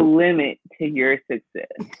 There's no limit to your success.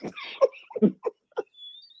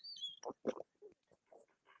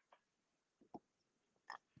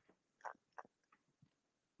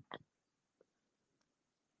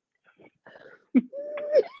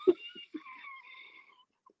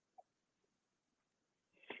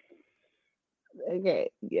 Okay,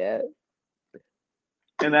 yeah.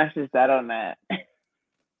 And that's just that on that.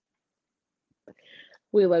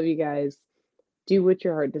 We love you guys. Do what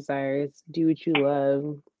your heart desires. Do what you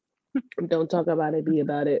love. Don't talk about it, be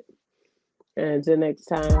about it. And until next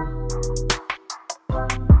time.